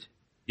message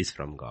is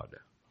from God.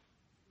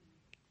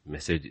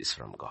 Message is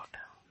from God.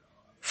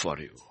 For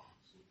you.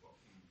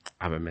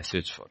 I have a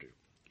message for you.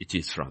 It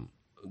is from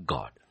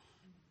God.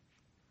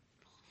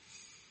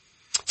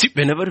 See,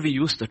 whenever we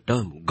use the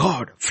term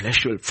God,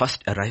 flesh will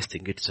first arise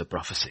thinking it's a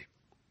prophecy.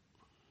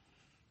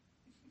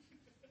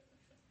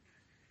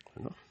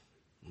 No,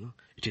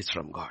 it is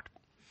from God.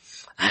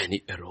 And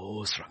he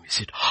arose from, he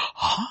said,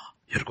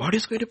 your God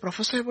is going to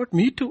prophesy about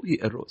me too. He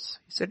arose.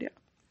 He said, yeah,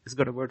 he's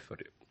got a word for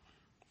you.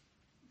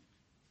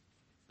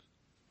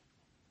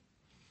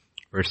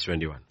 Verse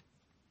 21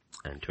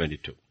 and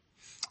 22.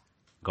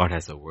 God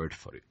has a word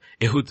for you.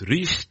 Ehud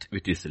reached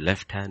with his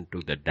left hand,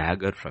 took the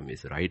dagger from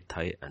his right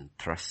thigh and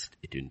thrust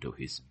it into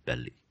his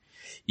belly.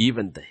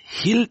 Even the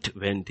hilt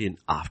went in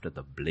after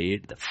the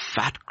blade, the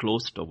fat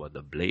closed over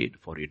the blade,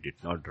 for he did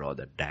not draw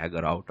the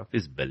dagger out of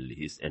his belly.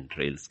 His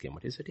entrails came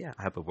out. He said, yeah,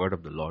 I have a word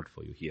of the Lord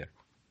for you here.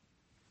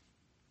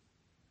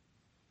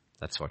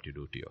 That's what you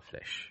do to your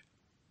flesh.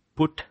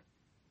 Put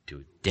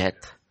to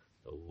death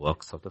the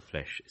works of the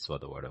flesh is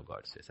what the word of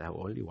God says. I have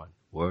only one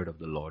word of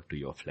the Lord to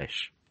your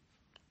flesh.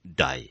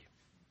 Die.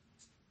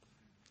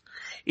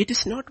 It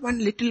is not one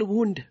little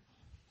wound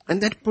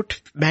and then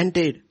put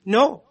band-aid.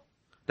 No.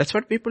 That's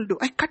what people do.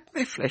 I cut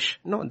my flesh.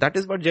 No, that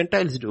is what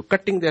Gentiles do.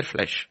 Cutting their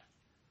flesh.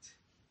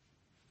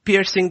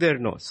 Piercing their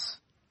nose.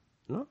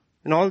 No?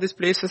 In all these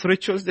places,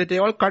 rituals, they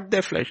all cut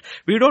their flesh.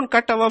 We don't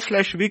cut our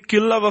flesh. We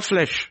kill our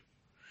flesh.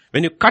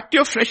 When you cut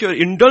your flesh, you're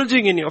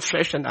indulging in your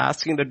flesh and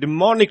asking the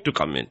demonic to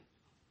come in.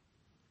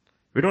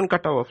 We don't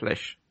cut our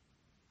flesh.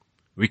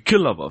 We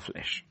kill our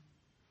flesh.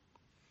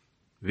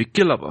 We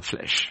kill our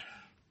flesh.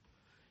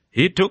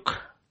 He took,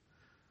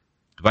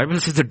 the Bible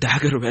says the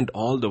dagger went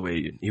all the way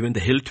in. Even the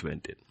hilt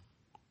went in.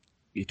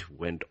 It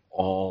went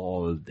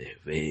all the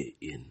way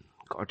in.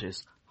 God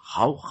says,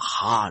 how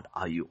hard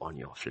are you on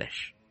your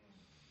flesh?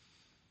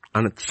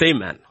 And the same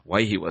man,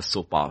 why he was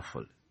so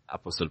powerful,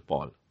 Apostle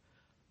Paul,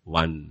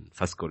 1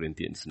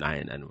 Corinthians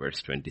 9 and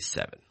verse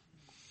 27.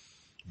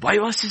 Why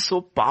was he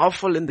so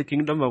powerful in the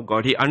kingdom of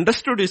God? He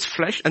understood his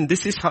flesh and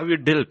this is how he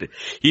dealt.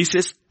 He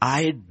says,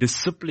 I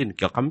discipline.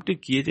 Come to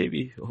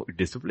KJV. Oh,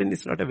 discipline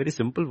is not a very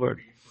simple word.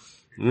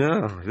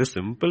 No, it's a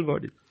simple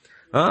word.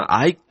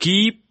 I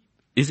keep,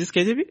 is this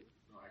KJV?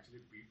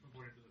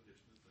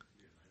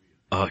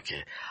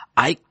 Okay.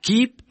 I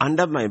keep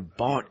under my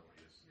body.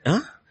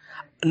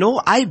 No,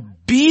 I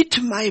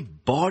beat my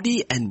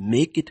body and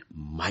make it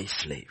my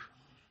slave.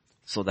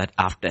 So that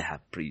after I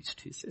have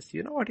preached, he says,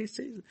 you know what he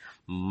says?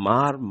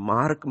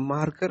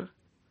 Marker.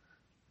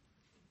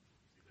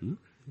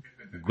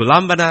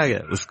 Gulam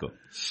banaya usko.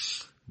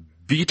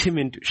 Beat him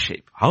into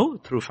shape. How?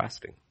 Through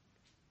fasting.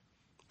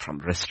 From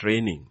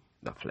restraining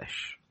the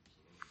flesh.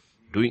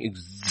 Doing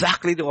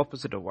exactly the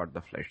opposite of what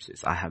the flesh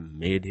says. I have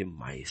made him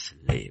my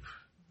slave.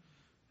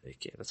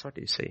 Okay, that's what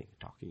he's saying,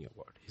 talking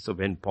about. So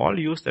when Paul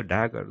used the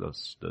dagger, the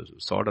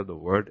sword of the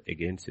word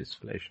against his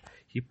flesh,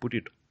 he put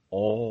it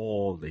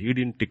he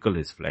didn't tickle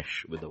his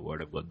flesh with the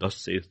word of God. Thus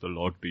says the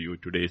Lord to you,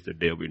 today is the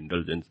day of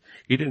indulgence.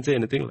 He didn't say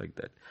anything like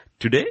that.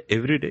 Today,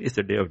 every day is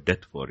the day of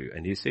death for you.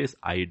 And he says,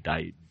 I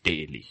die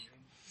daily.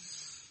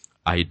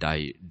 I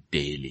die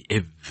daily.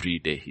 Every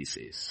day, he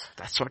says.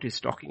 That's what he's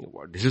talking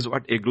about. This is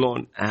what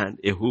Eglon and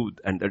Ehud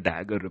and the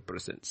dagger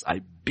represents.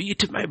 I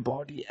beat my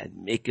body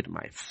and make it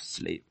my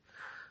slave.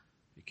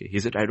 Okay, he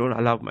said, I don't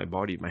allow my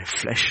body, my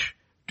flesh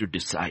to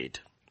decide.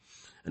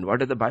 And what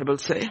does the Bible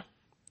say?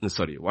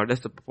 What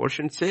does the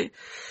portion say?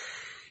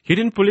 He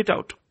didn't pull it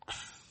out.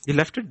 He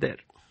left it there.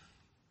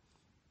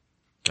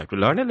 You have to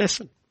learn a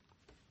lesson.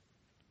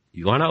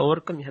 You want to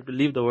overcome, you have to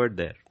leave the word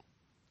there.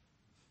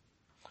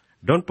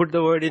 Don't put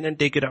the word in and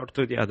take it out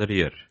through the other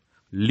ear.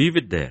 Leave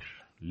it there.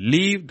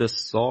 Leave the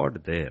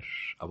sword there.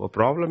 Our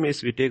problem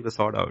is we take the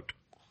sword out.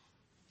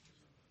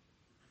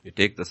 We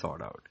take the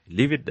sword out.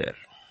 Leave it there.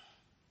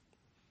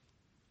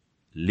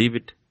 Leave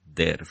it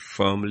there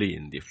firmly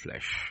in the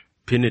flesh.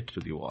 Pin it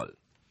to the wall.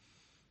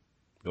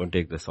 Don't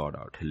take the sword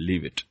out.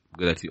 Leave it.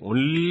 Because that's the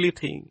only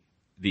thing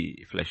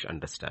the flesh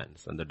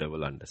understands and the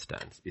devil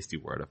understands is the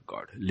word of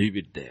God. Leave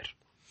it there.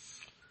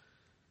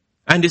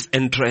 And his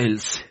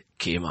entrails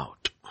came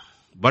out.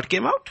 What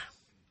came out?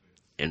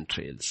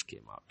 Entrails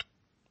came out.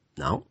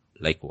 Now,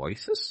 like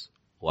voices,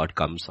 what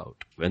comes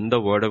out? When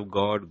the word of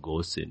God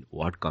goes in,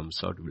 what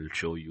comes out will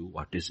show you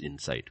what is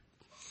inside.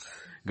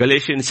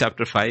 Galatians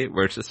chapter 5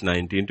 verses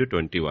 19 to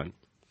 21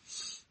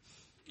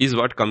 is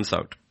what comes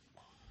out.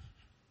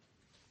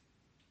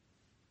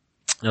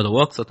 Now the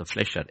works of the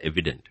flesh are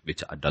evident,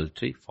 which are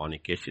adultery,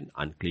 fornication,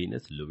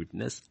 uncleanness,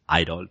 lewdness,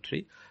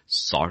 idolatry,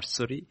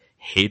 sorcery,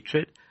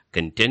 hatred,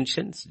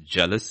 contentions,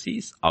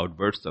 jealousies,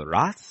 outbursts of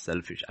wrath,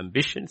 selfish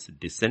ambitions,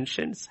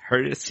 dissensions,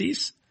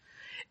 heresies,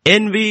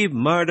 envy,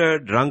 murder,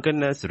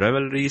 drunkenness,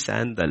 revelries,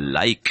 and the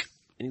like.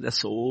 There's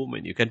so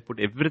many. You can put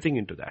everything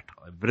into that.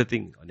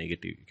 Everything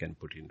negative you can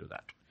put into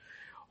that.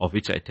 Of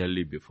which I tell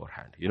you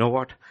beforehand. You know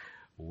what?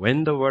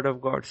 When the word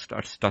of God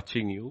starts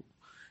touching you,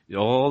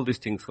 all these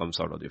things comes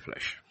out of the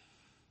flesh.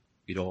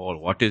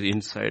 What is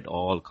inside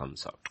all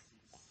comes out.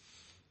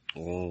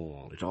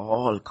 Oh, it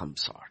all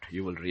comes out.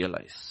 You will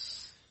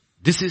realize.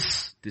 This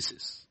is.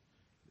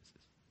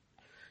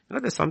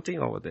 There's something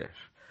over there.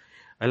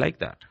 I like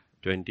that.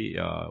 20,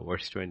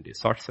 verse 20,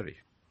 sorcery.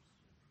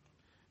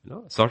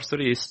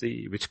 Sorcery is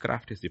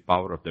witchcraft is the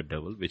power of the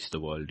devil which the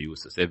world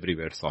uses.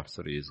 Everywhere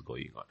sorcery is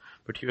going on.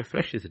 But if your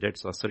flesh is dead,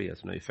 sorcery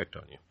has no effect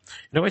on you.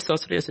 You know why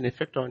sorcery has an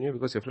effect on you?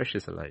 Because your flesh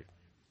is alive.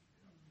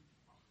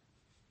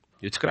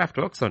 Witchcraft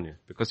works on you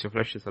because your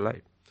flesh is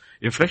alive.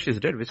 Your flesh is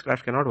dead,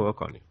 witchcraft cannot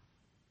work on you.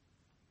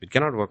 It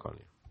cannot work on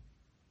you.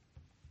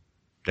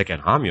 They can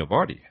harm your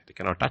body. They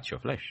cannot touch your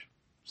flesh.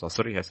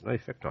 Sorcery has no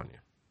effect on you.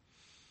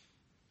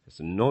 There's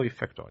no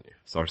effect on you.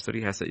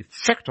 Sorcery has an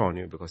effect on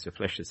you because your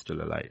flesh is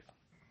still alive.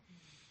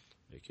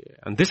 Okay.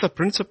 And this is a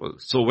principle.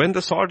 So when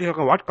the sword,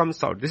 what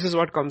comes out? This is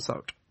what comes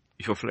out.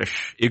 If your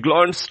flesh,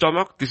 Eglon's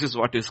stomach, this is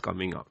what is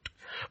coming out.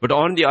 But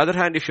on the other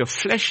hand, if your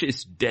flesh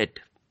is dead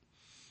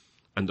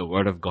and the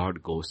word of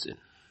God goes in,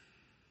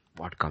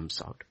 what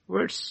comes out?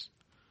 Verse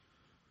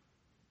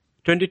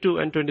 22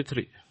 and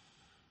 23.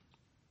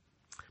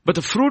 But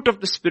the fruit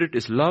of the Spirit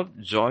is love,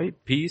 joy,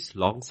 peace,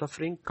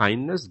 long-suffering,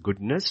 kindness,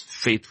 goodness,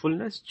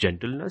 faithfulness,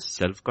 gentleness,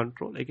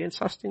 self-control. Against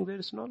such things there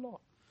is no law.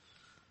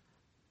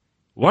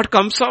 What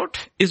comes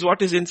out is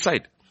what is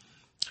inside.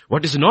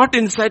 What is not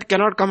inside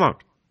cannot come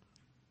out.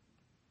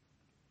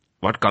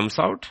 What comes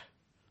out,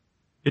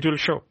 it will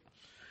show.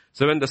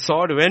 So when the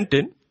sword went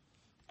in,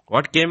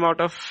 what came out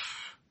of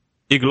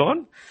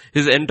Eglon?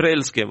 His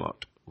entrails came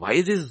out.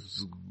 Why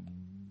these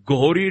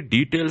gory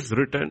details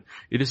written?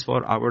 It is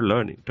for our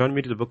learning. Turn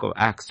me to the book of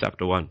Acts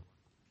chapter 1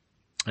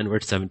 and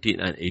verse 17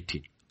 and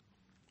 18.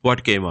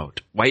 What came out?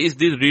 Why is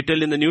this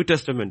retailed in the New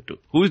Testament too?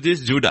 Who is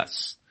this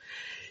Judas?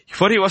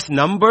 For he was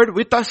numbered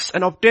with us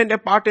and obtained a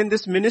part in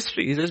this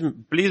ministry. He says,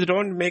 please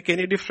don't make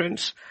any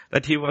difference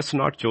that he was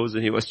not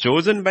chosen. He was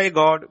chosen by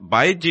God,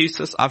 by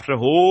Jesus. After a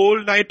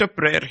whole night of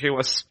prayer, he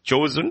was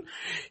chosen.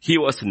 He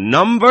was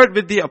numbered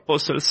with the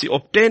apostles. He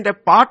obtained a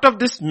part of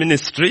this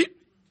ministry.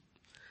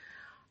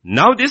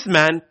 Now this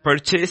man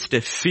purchased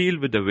a field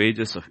with the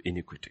wages of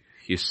iniquity.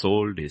 He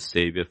sold his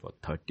Savior for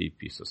 30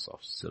 pieces of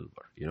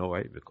silver. You know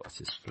why? Because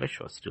his flesh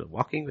was still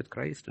walking with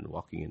Christ and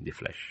walking in the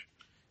flesh.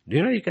 Do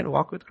you know you can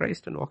walk with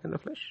Christ and walk in the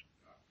flesh?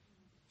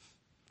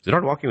 He's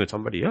not walking with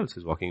somebody else.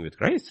 He's walking with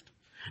Christ.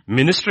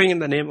 Ministering in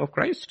the name of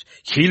Christ.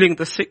 Healing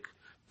the sick.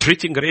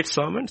 Preaching great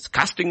sermons.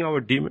 Casting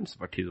out demons.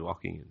 But he's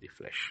walking in the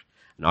flesh.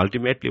 And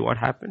ultimately what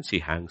happens? He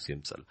hangs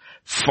himself.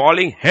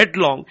 Falling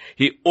headlong,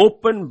 he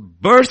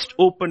burst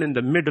open in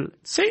the middle.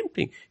 Same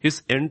thing.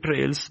 His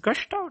entrails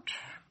gushed out.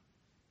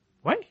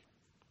 Why?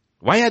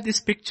 Why are these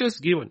pictures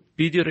given?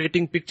 PG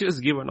rating pictures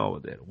given over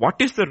there.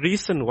 What is the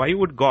reason? Why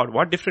would God?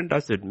 What difference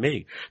does it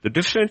make? The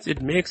difference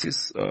it makes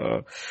is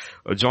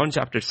John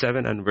chapter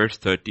 7 and verse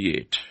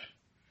 38.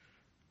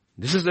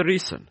 This is the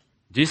reason.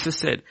 Jesus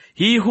said,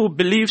 he who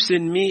believes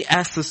in me,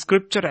 as the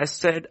scripture has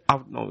said,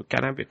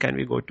 can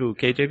we go to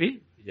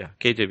KJV? Yeah,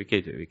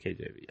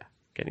 KJV, yeah.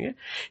 Can you get?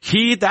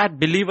 He that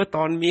believeth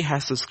on me,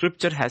 as the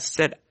scripture has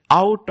said,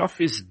 out of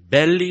his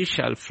belly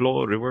shall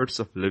flow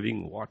rivers of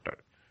living water.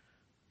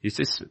 He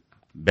says,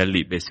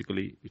 belly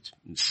basically, which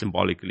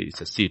symbolically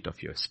is a seat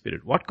of your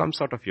spirit. What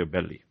comes out of your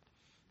belly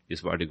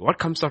is what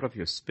comes out of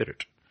your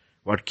spirit.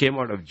 What came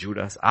out of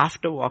Judas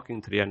after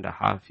walking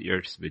 3.5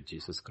 years with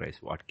Jesus Christ,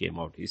 what came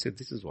out? He said,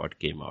 this is what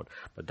came out,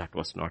 but that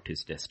was not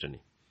his destiny.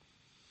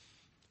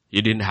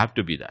 He didn't have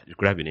to be that. It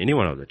could have been any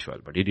one of the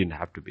 12, but he didn't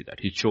have to be that.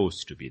 He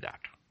chose to be that.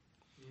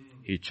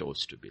 He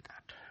chose to be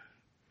that.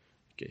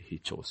 Okay, he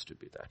chose to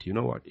be that. You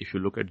know what? If you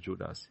look at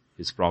Judas,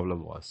 his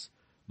problem was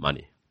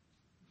money.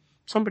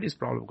 Somebody's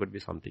problem could be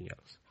something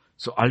else.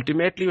 So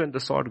ultimately when the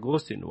sword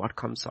goes in, what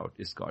comes out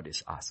is God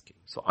is asking.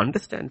 So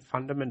understand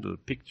fundamental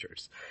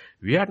pictures.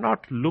 We are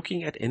not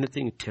looking at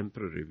anything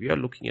temporary. We are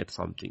looking at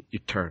something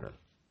eternal.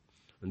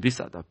 And these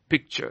are the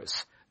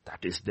pictures that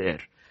is there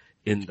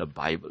in the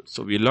Bible.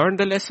 So we learn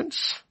the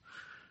lessons.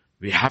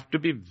 We have to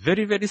be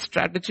very, very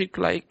strategic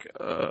like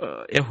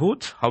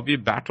Ehud, how we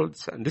battled.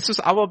 And this is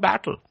our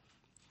battle.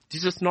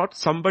 This is not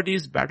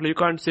somebody's battle. You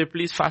can't say,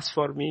 please fast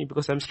for me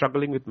because I'm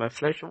struggling with my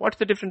flesh. What's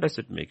the difference does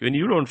it make when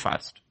you don't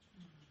fast?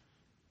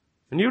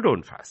 When you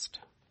don't fast.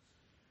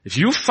 If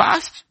you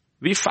fast,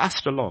 we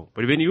fast along.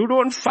 But when you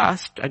don't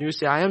fast and you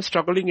say, I am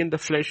struggling in the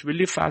flesh, will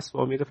you fast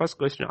for me? The first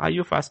question, are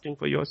you fasting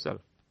for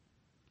yourself?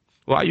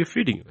 Or are you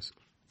feeding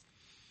yourself?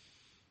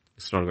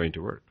 It's not going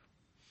to work.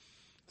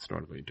 It's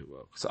not going to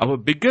work. So our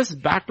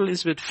biggest battle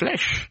is with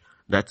flesh.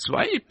 That's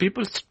why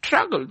people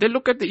struggle. They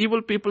look at the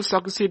evil people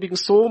succeeding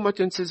so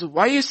much and says,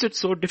 why is it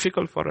so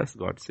difficult for us,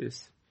 God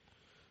says.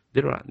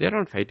 They're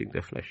not fighting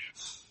their flesh.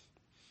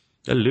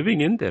 They're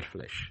living in their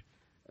flesh.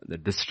 The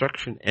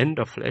destruction, end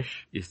of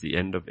flesh, is the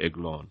end of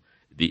Eglon,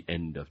 the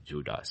end of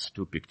Judas.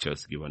 Two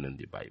pictures given in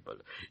the Bible.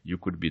 You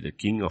could be the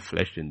king of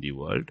flesh in the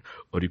world,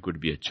 or you could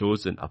be a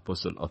chosen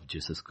apostle of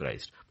Jesus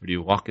Christ. But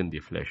you walk in the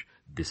flesh,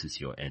 this is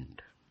your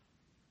end.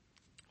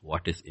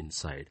 What is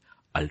inside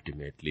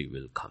ultimately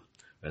will come.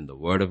 When the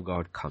word of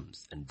God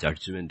comes and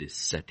judgment is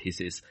set, he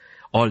says,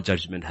 all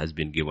judgment has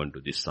been given to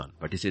the Son.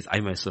 But he says, I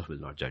myself will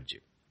not judge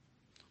you.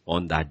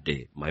 On that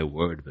day, my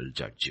word will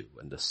judge you.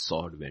 When the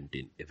sword went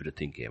in,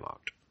 everything came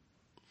out.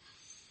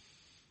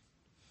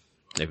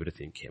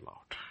 Everything came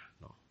out.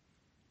 No.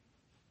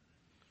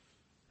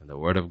 And the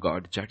word of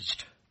God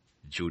judged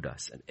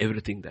Judas, and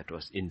everything that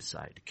was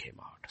inside came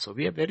out. So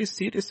we are very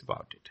serious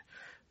about it.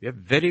 We are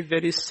very,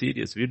 very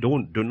serious. We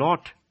do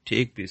not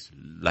take this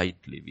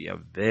lightly. We are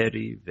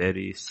very,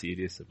 very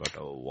serious about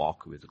our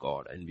walk with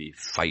God, and we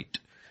fight.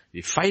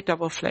 We fight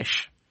our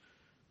flesh.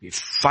 We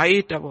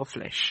fight our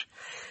flesh.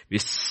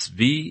 Because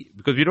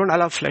we don't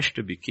allow flesh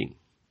to be king.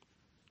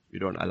 We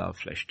don't allow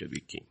flesh to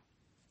be king.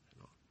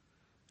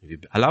 If we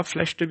allow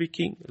flesh to be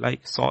king,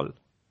 like Saul,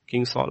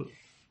 King Saul,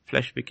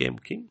 flesh became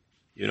king.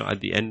 At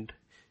the end,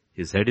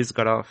 his head is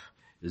cut off,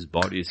 his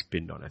body is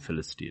pinned on a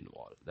Philistine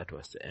wall. That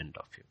was the end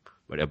of him.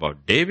 But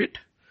about David,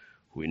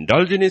 who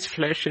indulged in his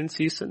flesh in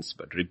seasons,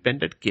 but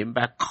repented, came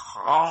back,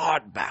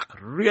 hard back,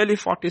 really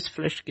fought his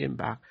flesh, came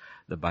back.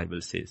 The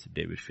Bible says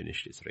David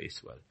finished his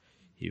race well.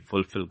 He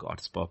fulfilled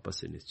God's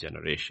purpose in his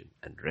generation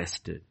and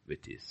rested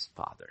with his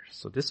father.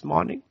 So this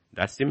morning,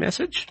 that's the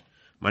message.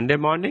 Monday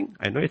morning,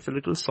 I know it's a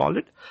little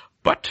solid,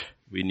 but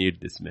we need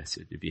this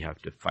message if we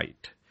have to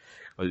fight.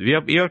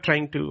 We are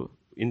trying to,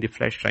 in the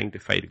flesh, trying to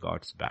fight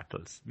God's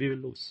battles. We will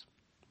lose.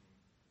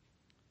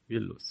 We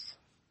will lose.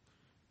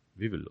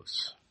 We will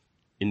lose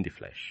in the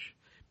flesh.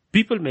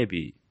 People may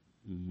be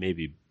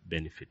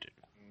benefited,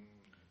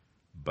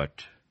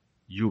 but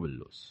you will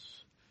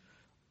lose.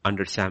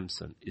 Under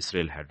Samson,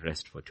 Israel had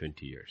rest for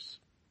 20 years.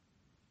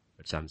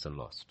 But Samson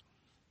lost.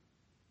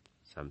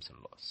 Samson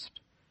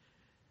lost.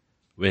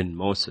 When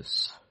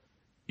Moses,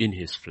 in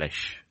his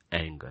flesh,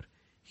 anger,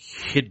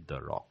 hit the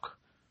rock,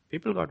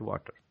 people got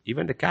water.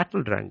 Even the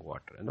cattle drank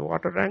water, and the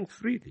water ran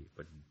freely.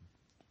 But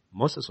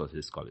Moses was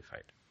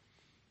disqualified.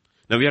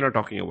 Now we are not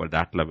talking about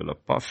that level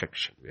of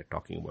perfection. We are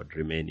talking about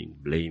remaining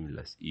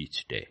blameless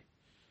each day.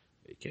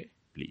 Okay?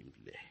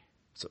 Blameless.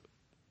 So,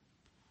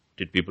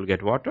 did people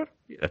get water?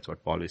 That's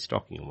what Paul is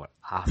talking about.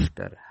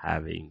 After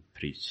having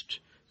preached,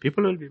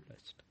 people will be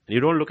blessed. And you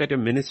don't look at your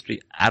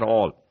ministry at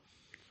all.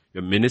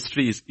 Your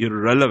ministry is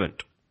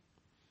irrelevant.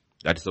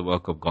 That is the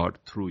work of God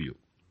through you.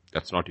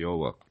 That's not your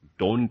work.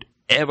 Don't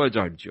ever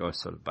judge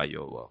yourself by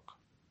your work.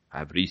 I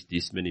have reached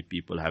these many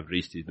people, I have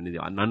reached these many.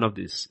 None of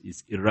this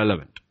is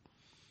irrelevant.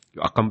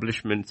 Your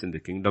accomplishments in the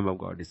kingdom of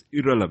God is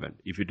irrelevant.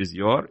 If it is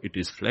it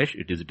is flesh,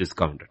 it is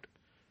discounted.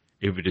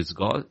 If it is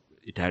God,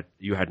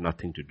 you had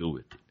nothing to do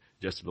with it.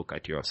 Just look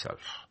at yourself.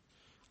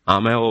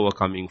 Am I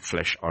overcoming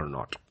flesh or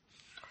not?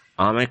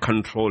 Am I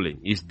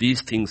controlling? Is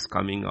these things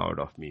coming out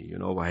of me? You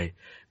know why?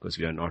 Because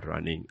we are not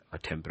running a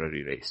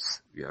temporary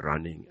race. We are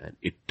running an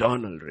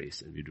eternal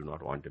race, and we do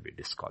not want to be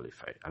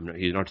disqualified.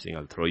 He's not saying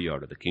I'll throw you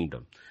out of the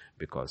kingdom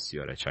because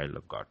you are a child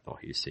of God. No,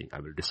 he's saying I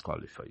will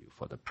disqualify you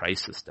for the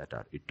prices that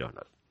are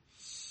eternal.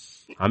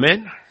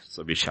 Amen.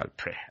 So we shall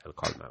pray. I'll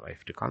call my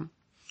wife to come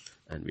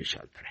and we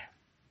shall pray.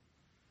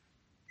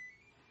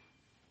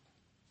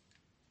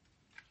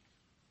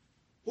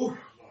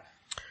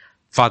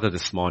 Father,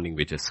 this morning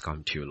we just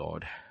come to you,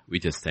 Lord. We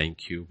just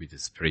thank you. We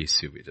just praise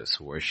you. We just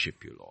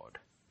worship you, Lord.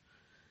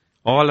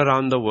 All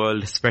around the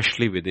world,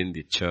 especially within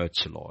the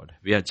church, Lord,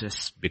 we are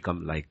just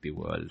become like the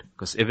world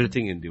because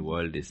everything in the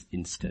world is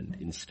instant.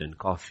 Instant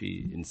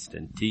coffee,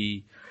 instant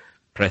tea.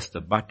 Press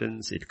the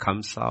buttons, it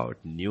comes out,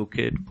 nuke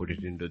it, put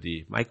it into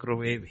the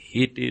microwave,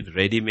 heat it,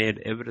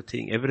 ready-made,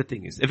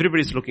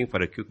 everybody's looking for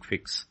a quick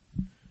fix.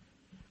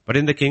 But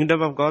in the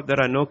kingdom of God,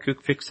 there are no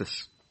quick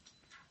fixes.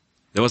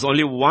 There was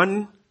only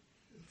one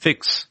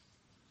fix.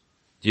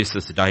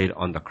 Jesus died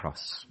on the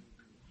cross.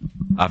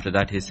 After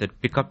that, he said,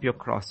 pick up your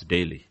cross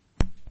daily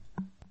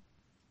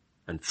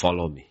and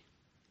follow me.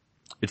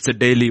 It's a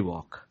daily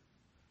walk.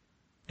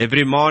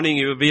 Every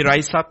morning we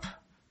rise up,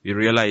 we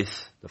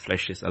realize the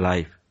flesh is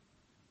alive.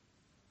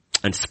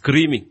 And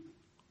screaming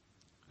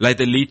like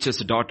the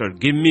leech's daughter,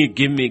 give me,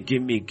 give me,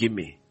 give me, give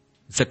me.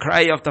 It's a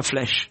cry of the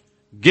flesh.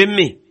 Give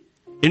me.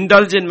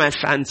 Indulge in my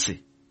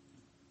fancy.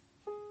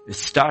 It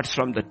starts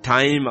from the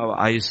time our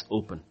eyes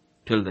open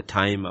till the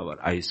time our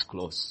eyes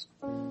close.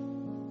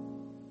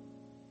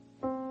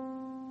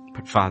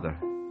 But Father,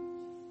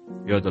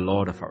 you're the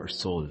Lord of our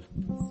soul,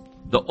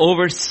 the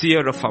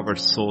overseer of our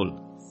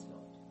soul.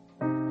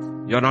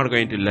 You're not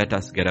going to let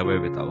us get away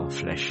with our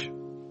flesh.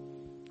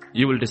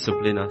 You will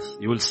discipline us.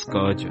 You will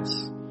scourge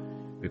us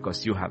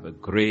because you have a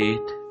great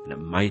and a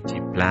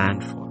mighty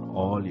plan for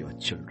all your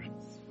children.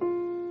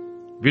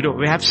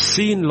 We have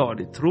seen,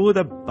 Lord, through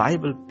the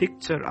Bible,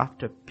 picture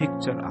after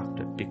picture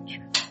after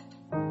picture,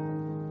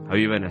 how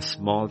even a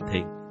small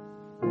thing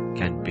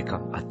can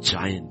become a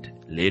giant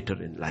later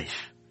in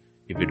life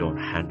if we don't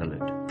handle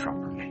it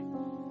properly.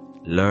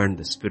 Learn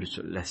the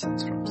spiritual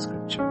lessons from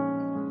Scripture.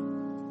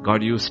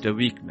 God used a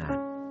weak man,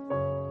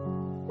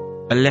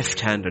 a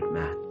left-handed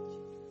man,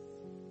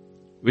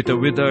 with a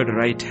withered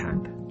right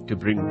hand to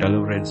bring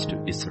deliverance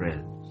to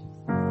Israel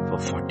for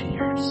 40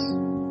 years.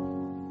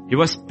 He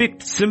was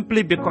picked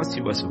simply because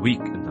he was weak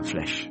in the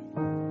flesh.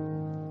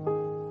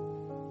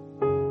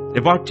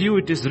 About you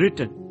it is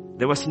written,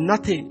 there was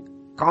nothing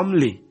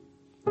comely,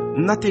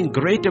 nothing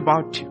great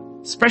about you.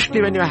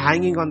 Especially when you're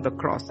hanging on the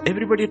cross.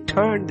 Everybody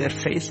turned their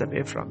face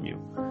away from you.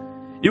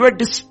 You were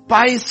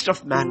despised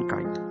of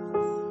mankind.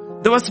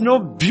 There was no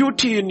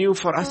beauty in you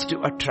for us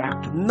to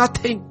attract.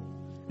 Nothing.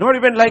 Not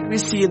even like we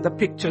see in the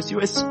pictures. You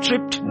were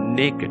stripped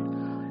naked.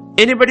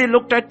 Anybody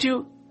looked at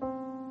you?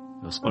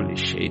 It was only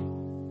shame.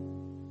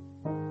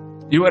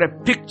 You were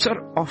a picture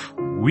of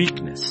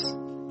weakness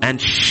and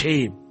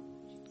shame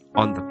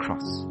on the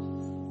cross.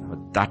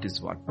 But that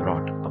is what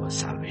brought our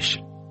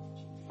salvation.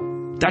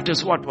 That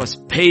is what was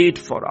paid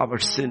for our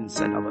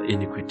sins and our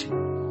iniquity.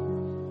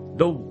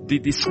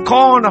 The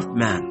scorn of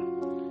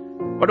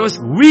man, what was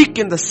weak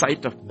in the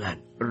sight of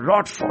man,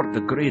 wrought forth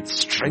the great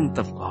strength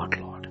of God,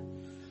 Lord.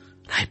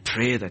 I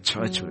pray the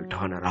church will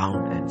turn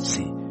around and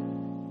see.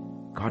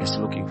 God is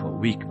looking for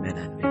weak men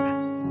and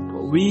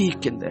women.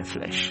 Weak in their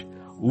flesh.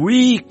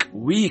 Weak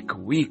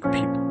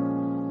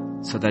people.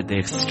 So that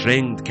their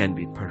strength can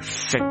be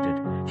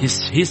perfected.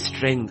 His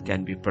strength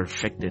can be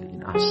perfected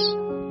in us.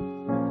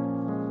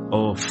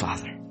 Oh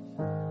Father.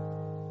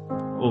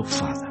 Oh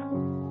Father.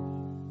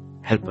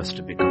 Help us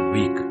to become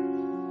weak.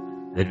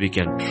 That we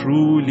can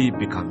truly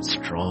become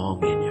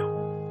strong in you.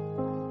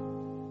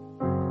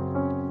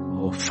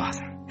 Oh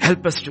Father.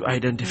 Help us to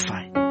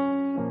identify.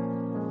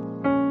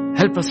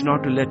 Help us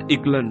not to let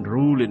Eglon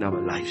rule in our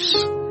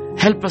lives.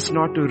 Help us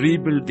not to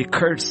rebuild the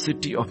cursed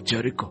city of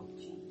Jericho.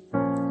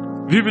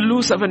 We will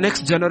lose our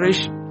next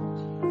generation.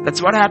 That's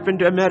what happened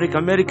to America.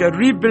 America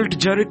rebuilt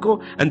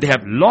Jericho and they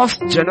have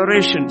lost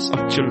generations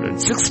of children.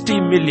 60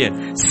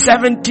 million,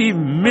 70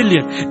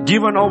 million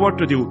given over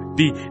to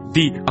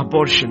the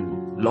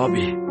abortion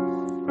lobby.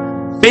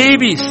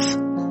 Babies.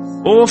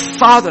 Oh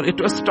Father, it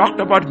was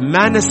talked about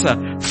Manasseh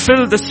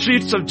filled the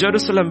streets of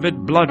Jerusalem with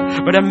blood.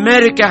 But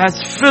America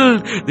has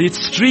filled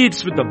its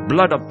streets with the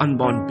blood of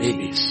unborn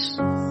babies.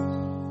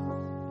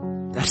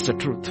 That's the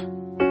truth.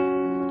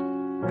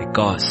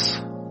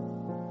 Because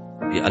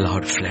we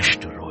allowed flesh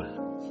to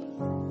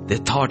rule. They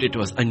thought it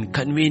was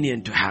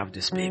inconvenient to have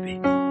this baby.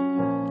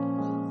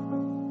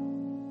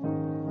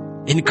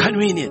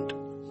 Inconvenient.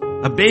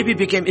 A baby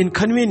became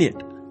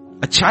inconvenient.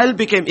 A child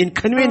became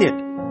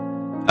inconvenient.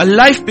 A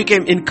life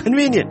became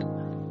inconvenient.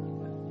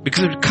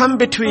 Because it would come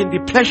between the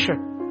pleasure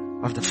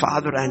of the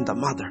father and the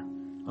mother,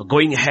 or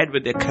going ahead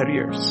with their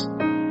careers.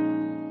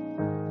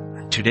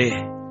 And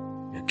today,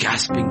 we're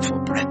gasping for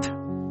breath.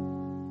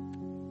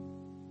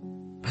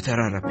 But there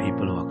are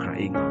people who are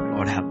crying out,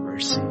 Lord, have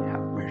mercy,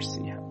 have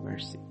mercy, have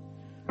mercy.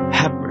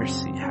 Have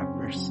mercy, have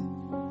mercy.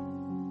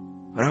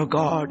 For our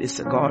God is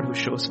a God who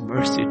shows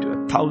mercy to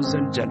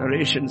 1,000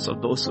 generations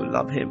of those who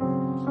love Him.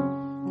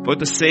 For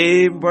the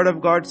same word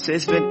of God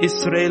says, when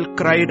Israel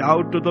cried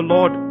out to the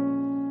Lord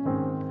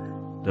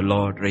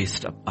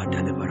raised up a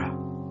deliverer,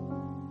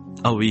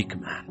 a weak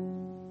man.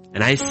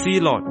 And I see,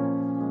 Lord,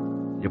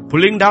 you're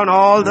pulling down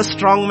all the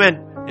strong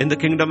men in the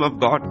kingdom of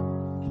God,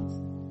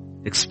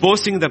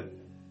 exposing them.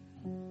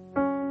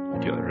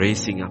 But you're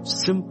raising up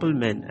simple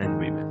men and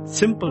women,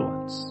 simple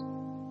ones.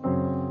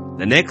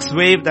 The next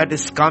wave that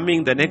is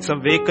coming, the next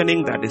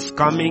awakening that is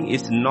coming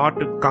is not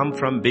to come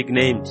from big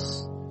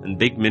names and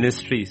big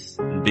ministries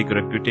and big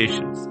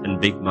reputations and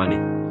big money.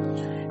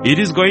 It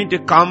is going to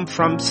come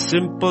from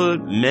simple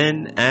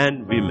men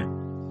and women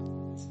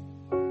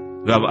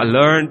who have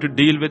learned to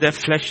deal with their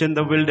flesh in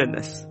the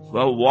wilderness, who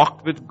have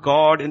walked with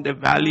God in the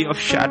valley of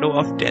shadow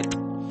of death.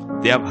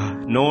 They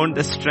have known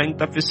the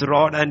strength of His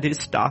rod and His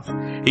staff.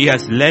 He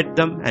has led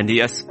them and He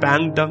has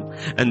spanked them,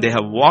 and they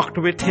have walked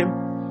with Him.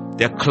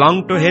 They have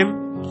clung to Him,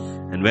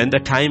 and when the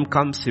time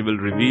comes, He will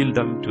reveal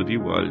them to the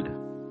world.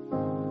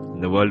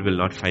 And the world will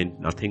not find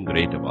nothing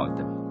great about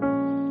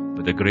them,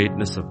 but the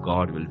greatness of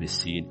God will be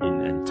seen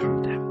in and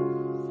through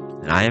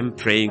them. And I am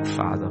praying,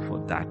 Father, for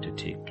that to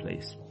take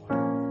place,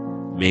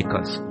 Lord. Make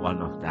us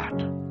one of that.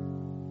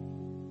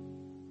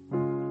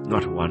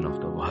 Not one of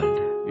the world.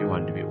 We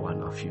want to be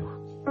one of You.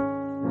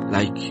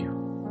 Like You.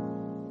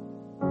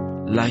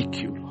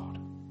 Like You, Lord.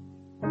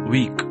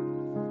 Weak.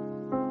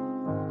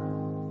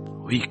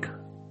 Weak.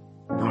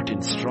 Not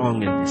in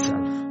strong in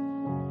thyself.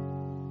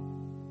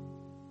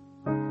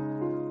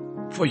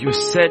 For You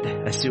said,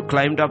 as You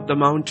climbed up the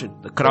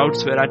mountain, the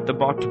crowds were at the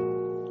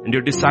bottom, and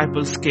Your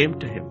disciples came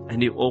to Him,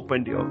 and You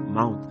opened Your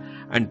mouth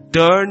and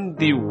turned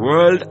the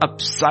world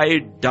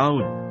upside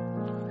down.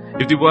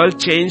 If the world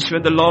changed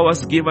when the law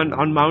was given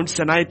on Mount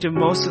Sinai to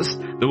Moses,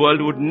 the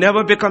world would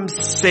never become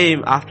the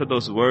same after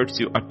those words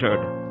You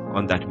uttered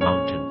on that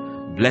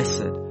mountain.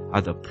 Blessed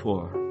are the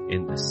poor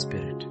in the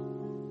spirit,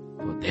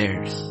 for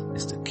theirs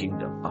is the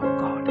kingdom of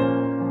God.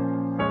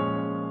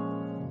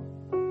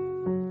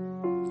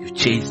 You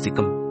changed the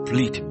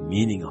complete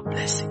meaning of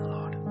blessing,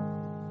 Lord.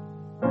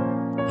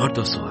 Not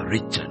those who are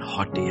rich and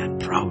haughty and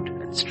proud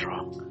and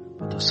strong,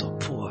 but those who are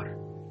poor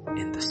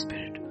in the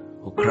spirit,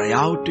 who cry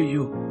out to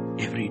You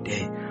every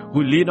day,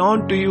 who lean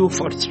on to You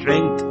for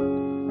strength,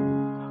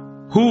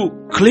 who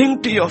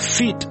cling to Your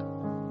feet.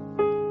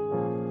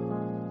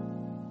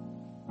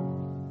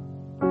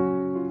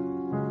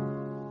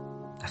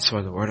 That's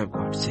what the Word of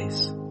God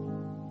says.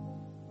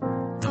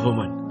 The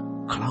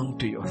woman clung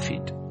to Your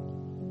feet.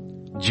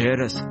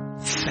 Jairus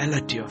fell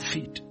at your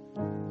feet.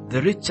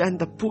 The rich and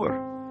the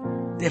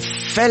poor, they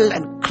fell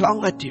and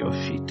clung at your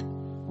feet.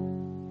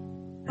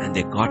 And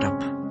they got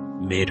up,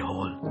 made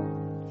whole.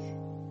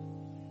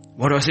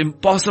 What was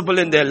impossible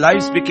in their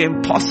lives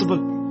became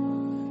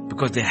possible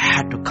because they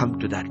had to come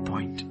to that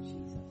point.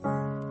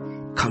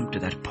 Come to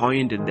that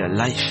point in their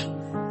life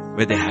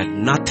where they had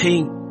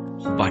nothing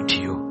but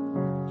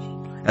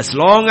you. As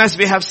long as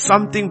we have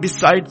something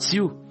besides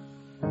you,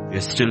 we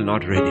are still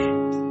not ready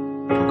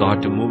for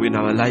God to move in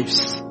our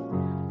lives.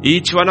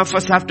 Each one of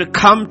us have to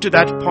come to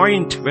that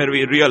point where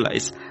we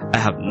realize, I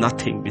have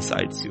nothing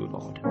besides you,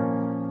 Lord.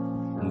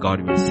 And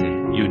God will say,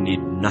 you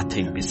need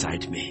nothing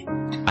beside me.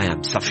 I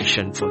am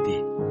sufficient for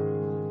thee.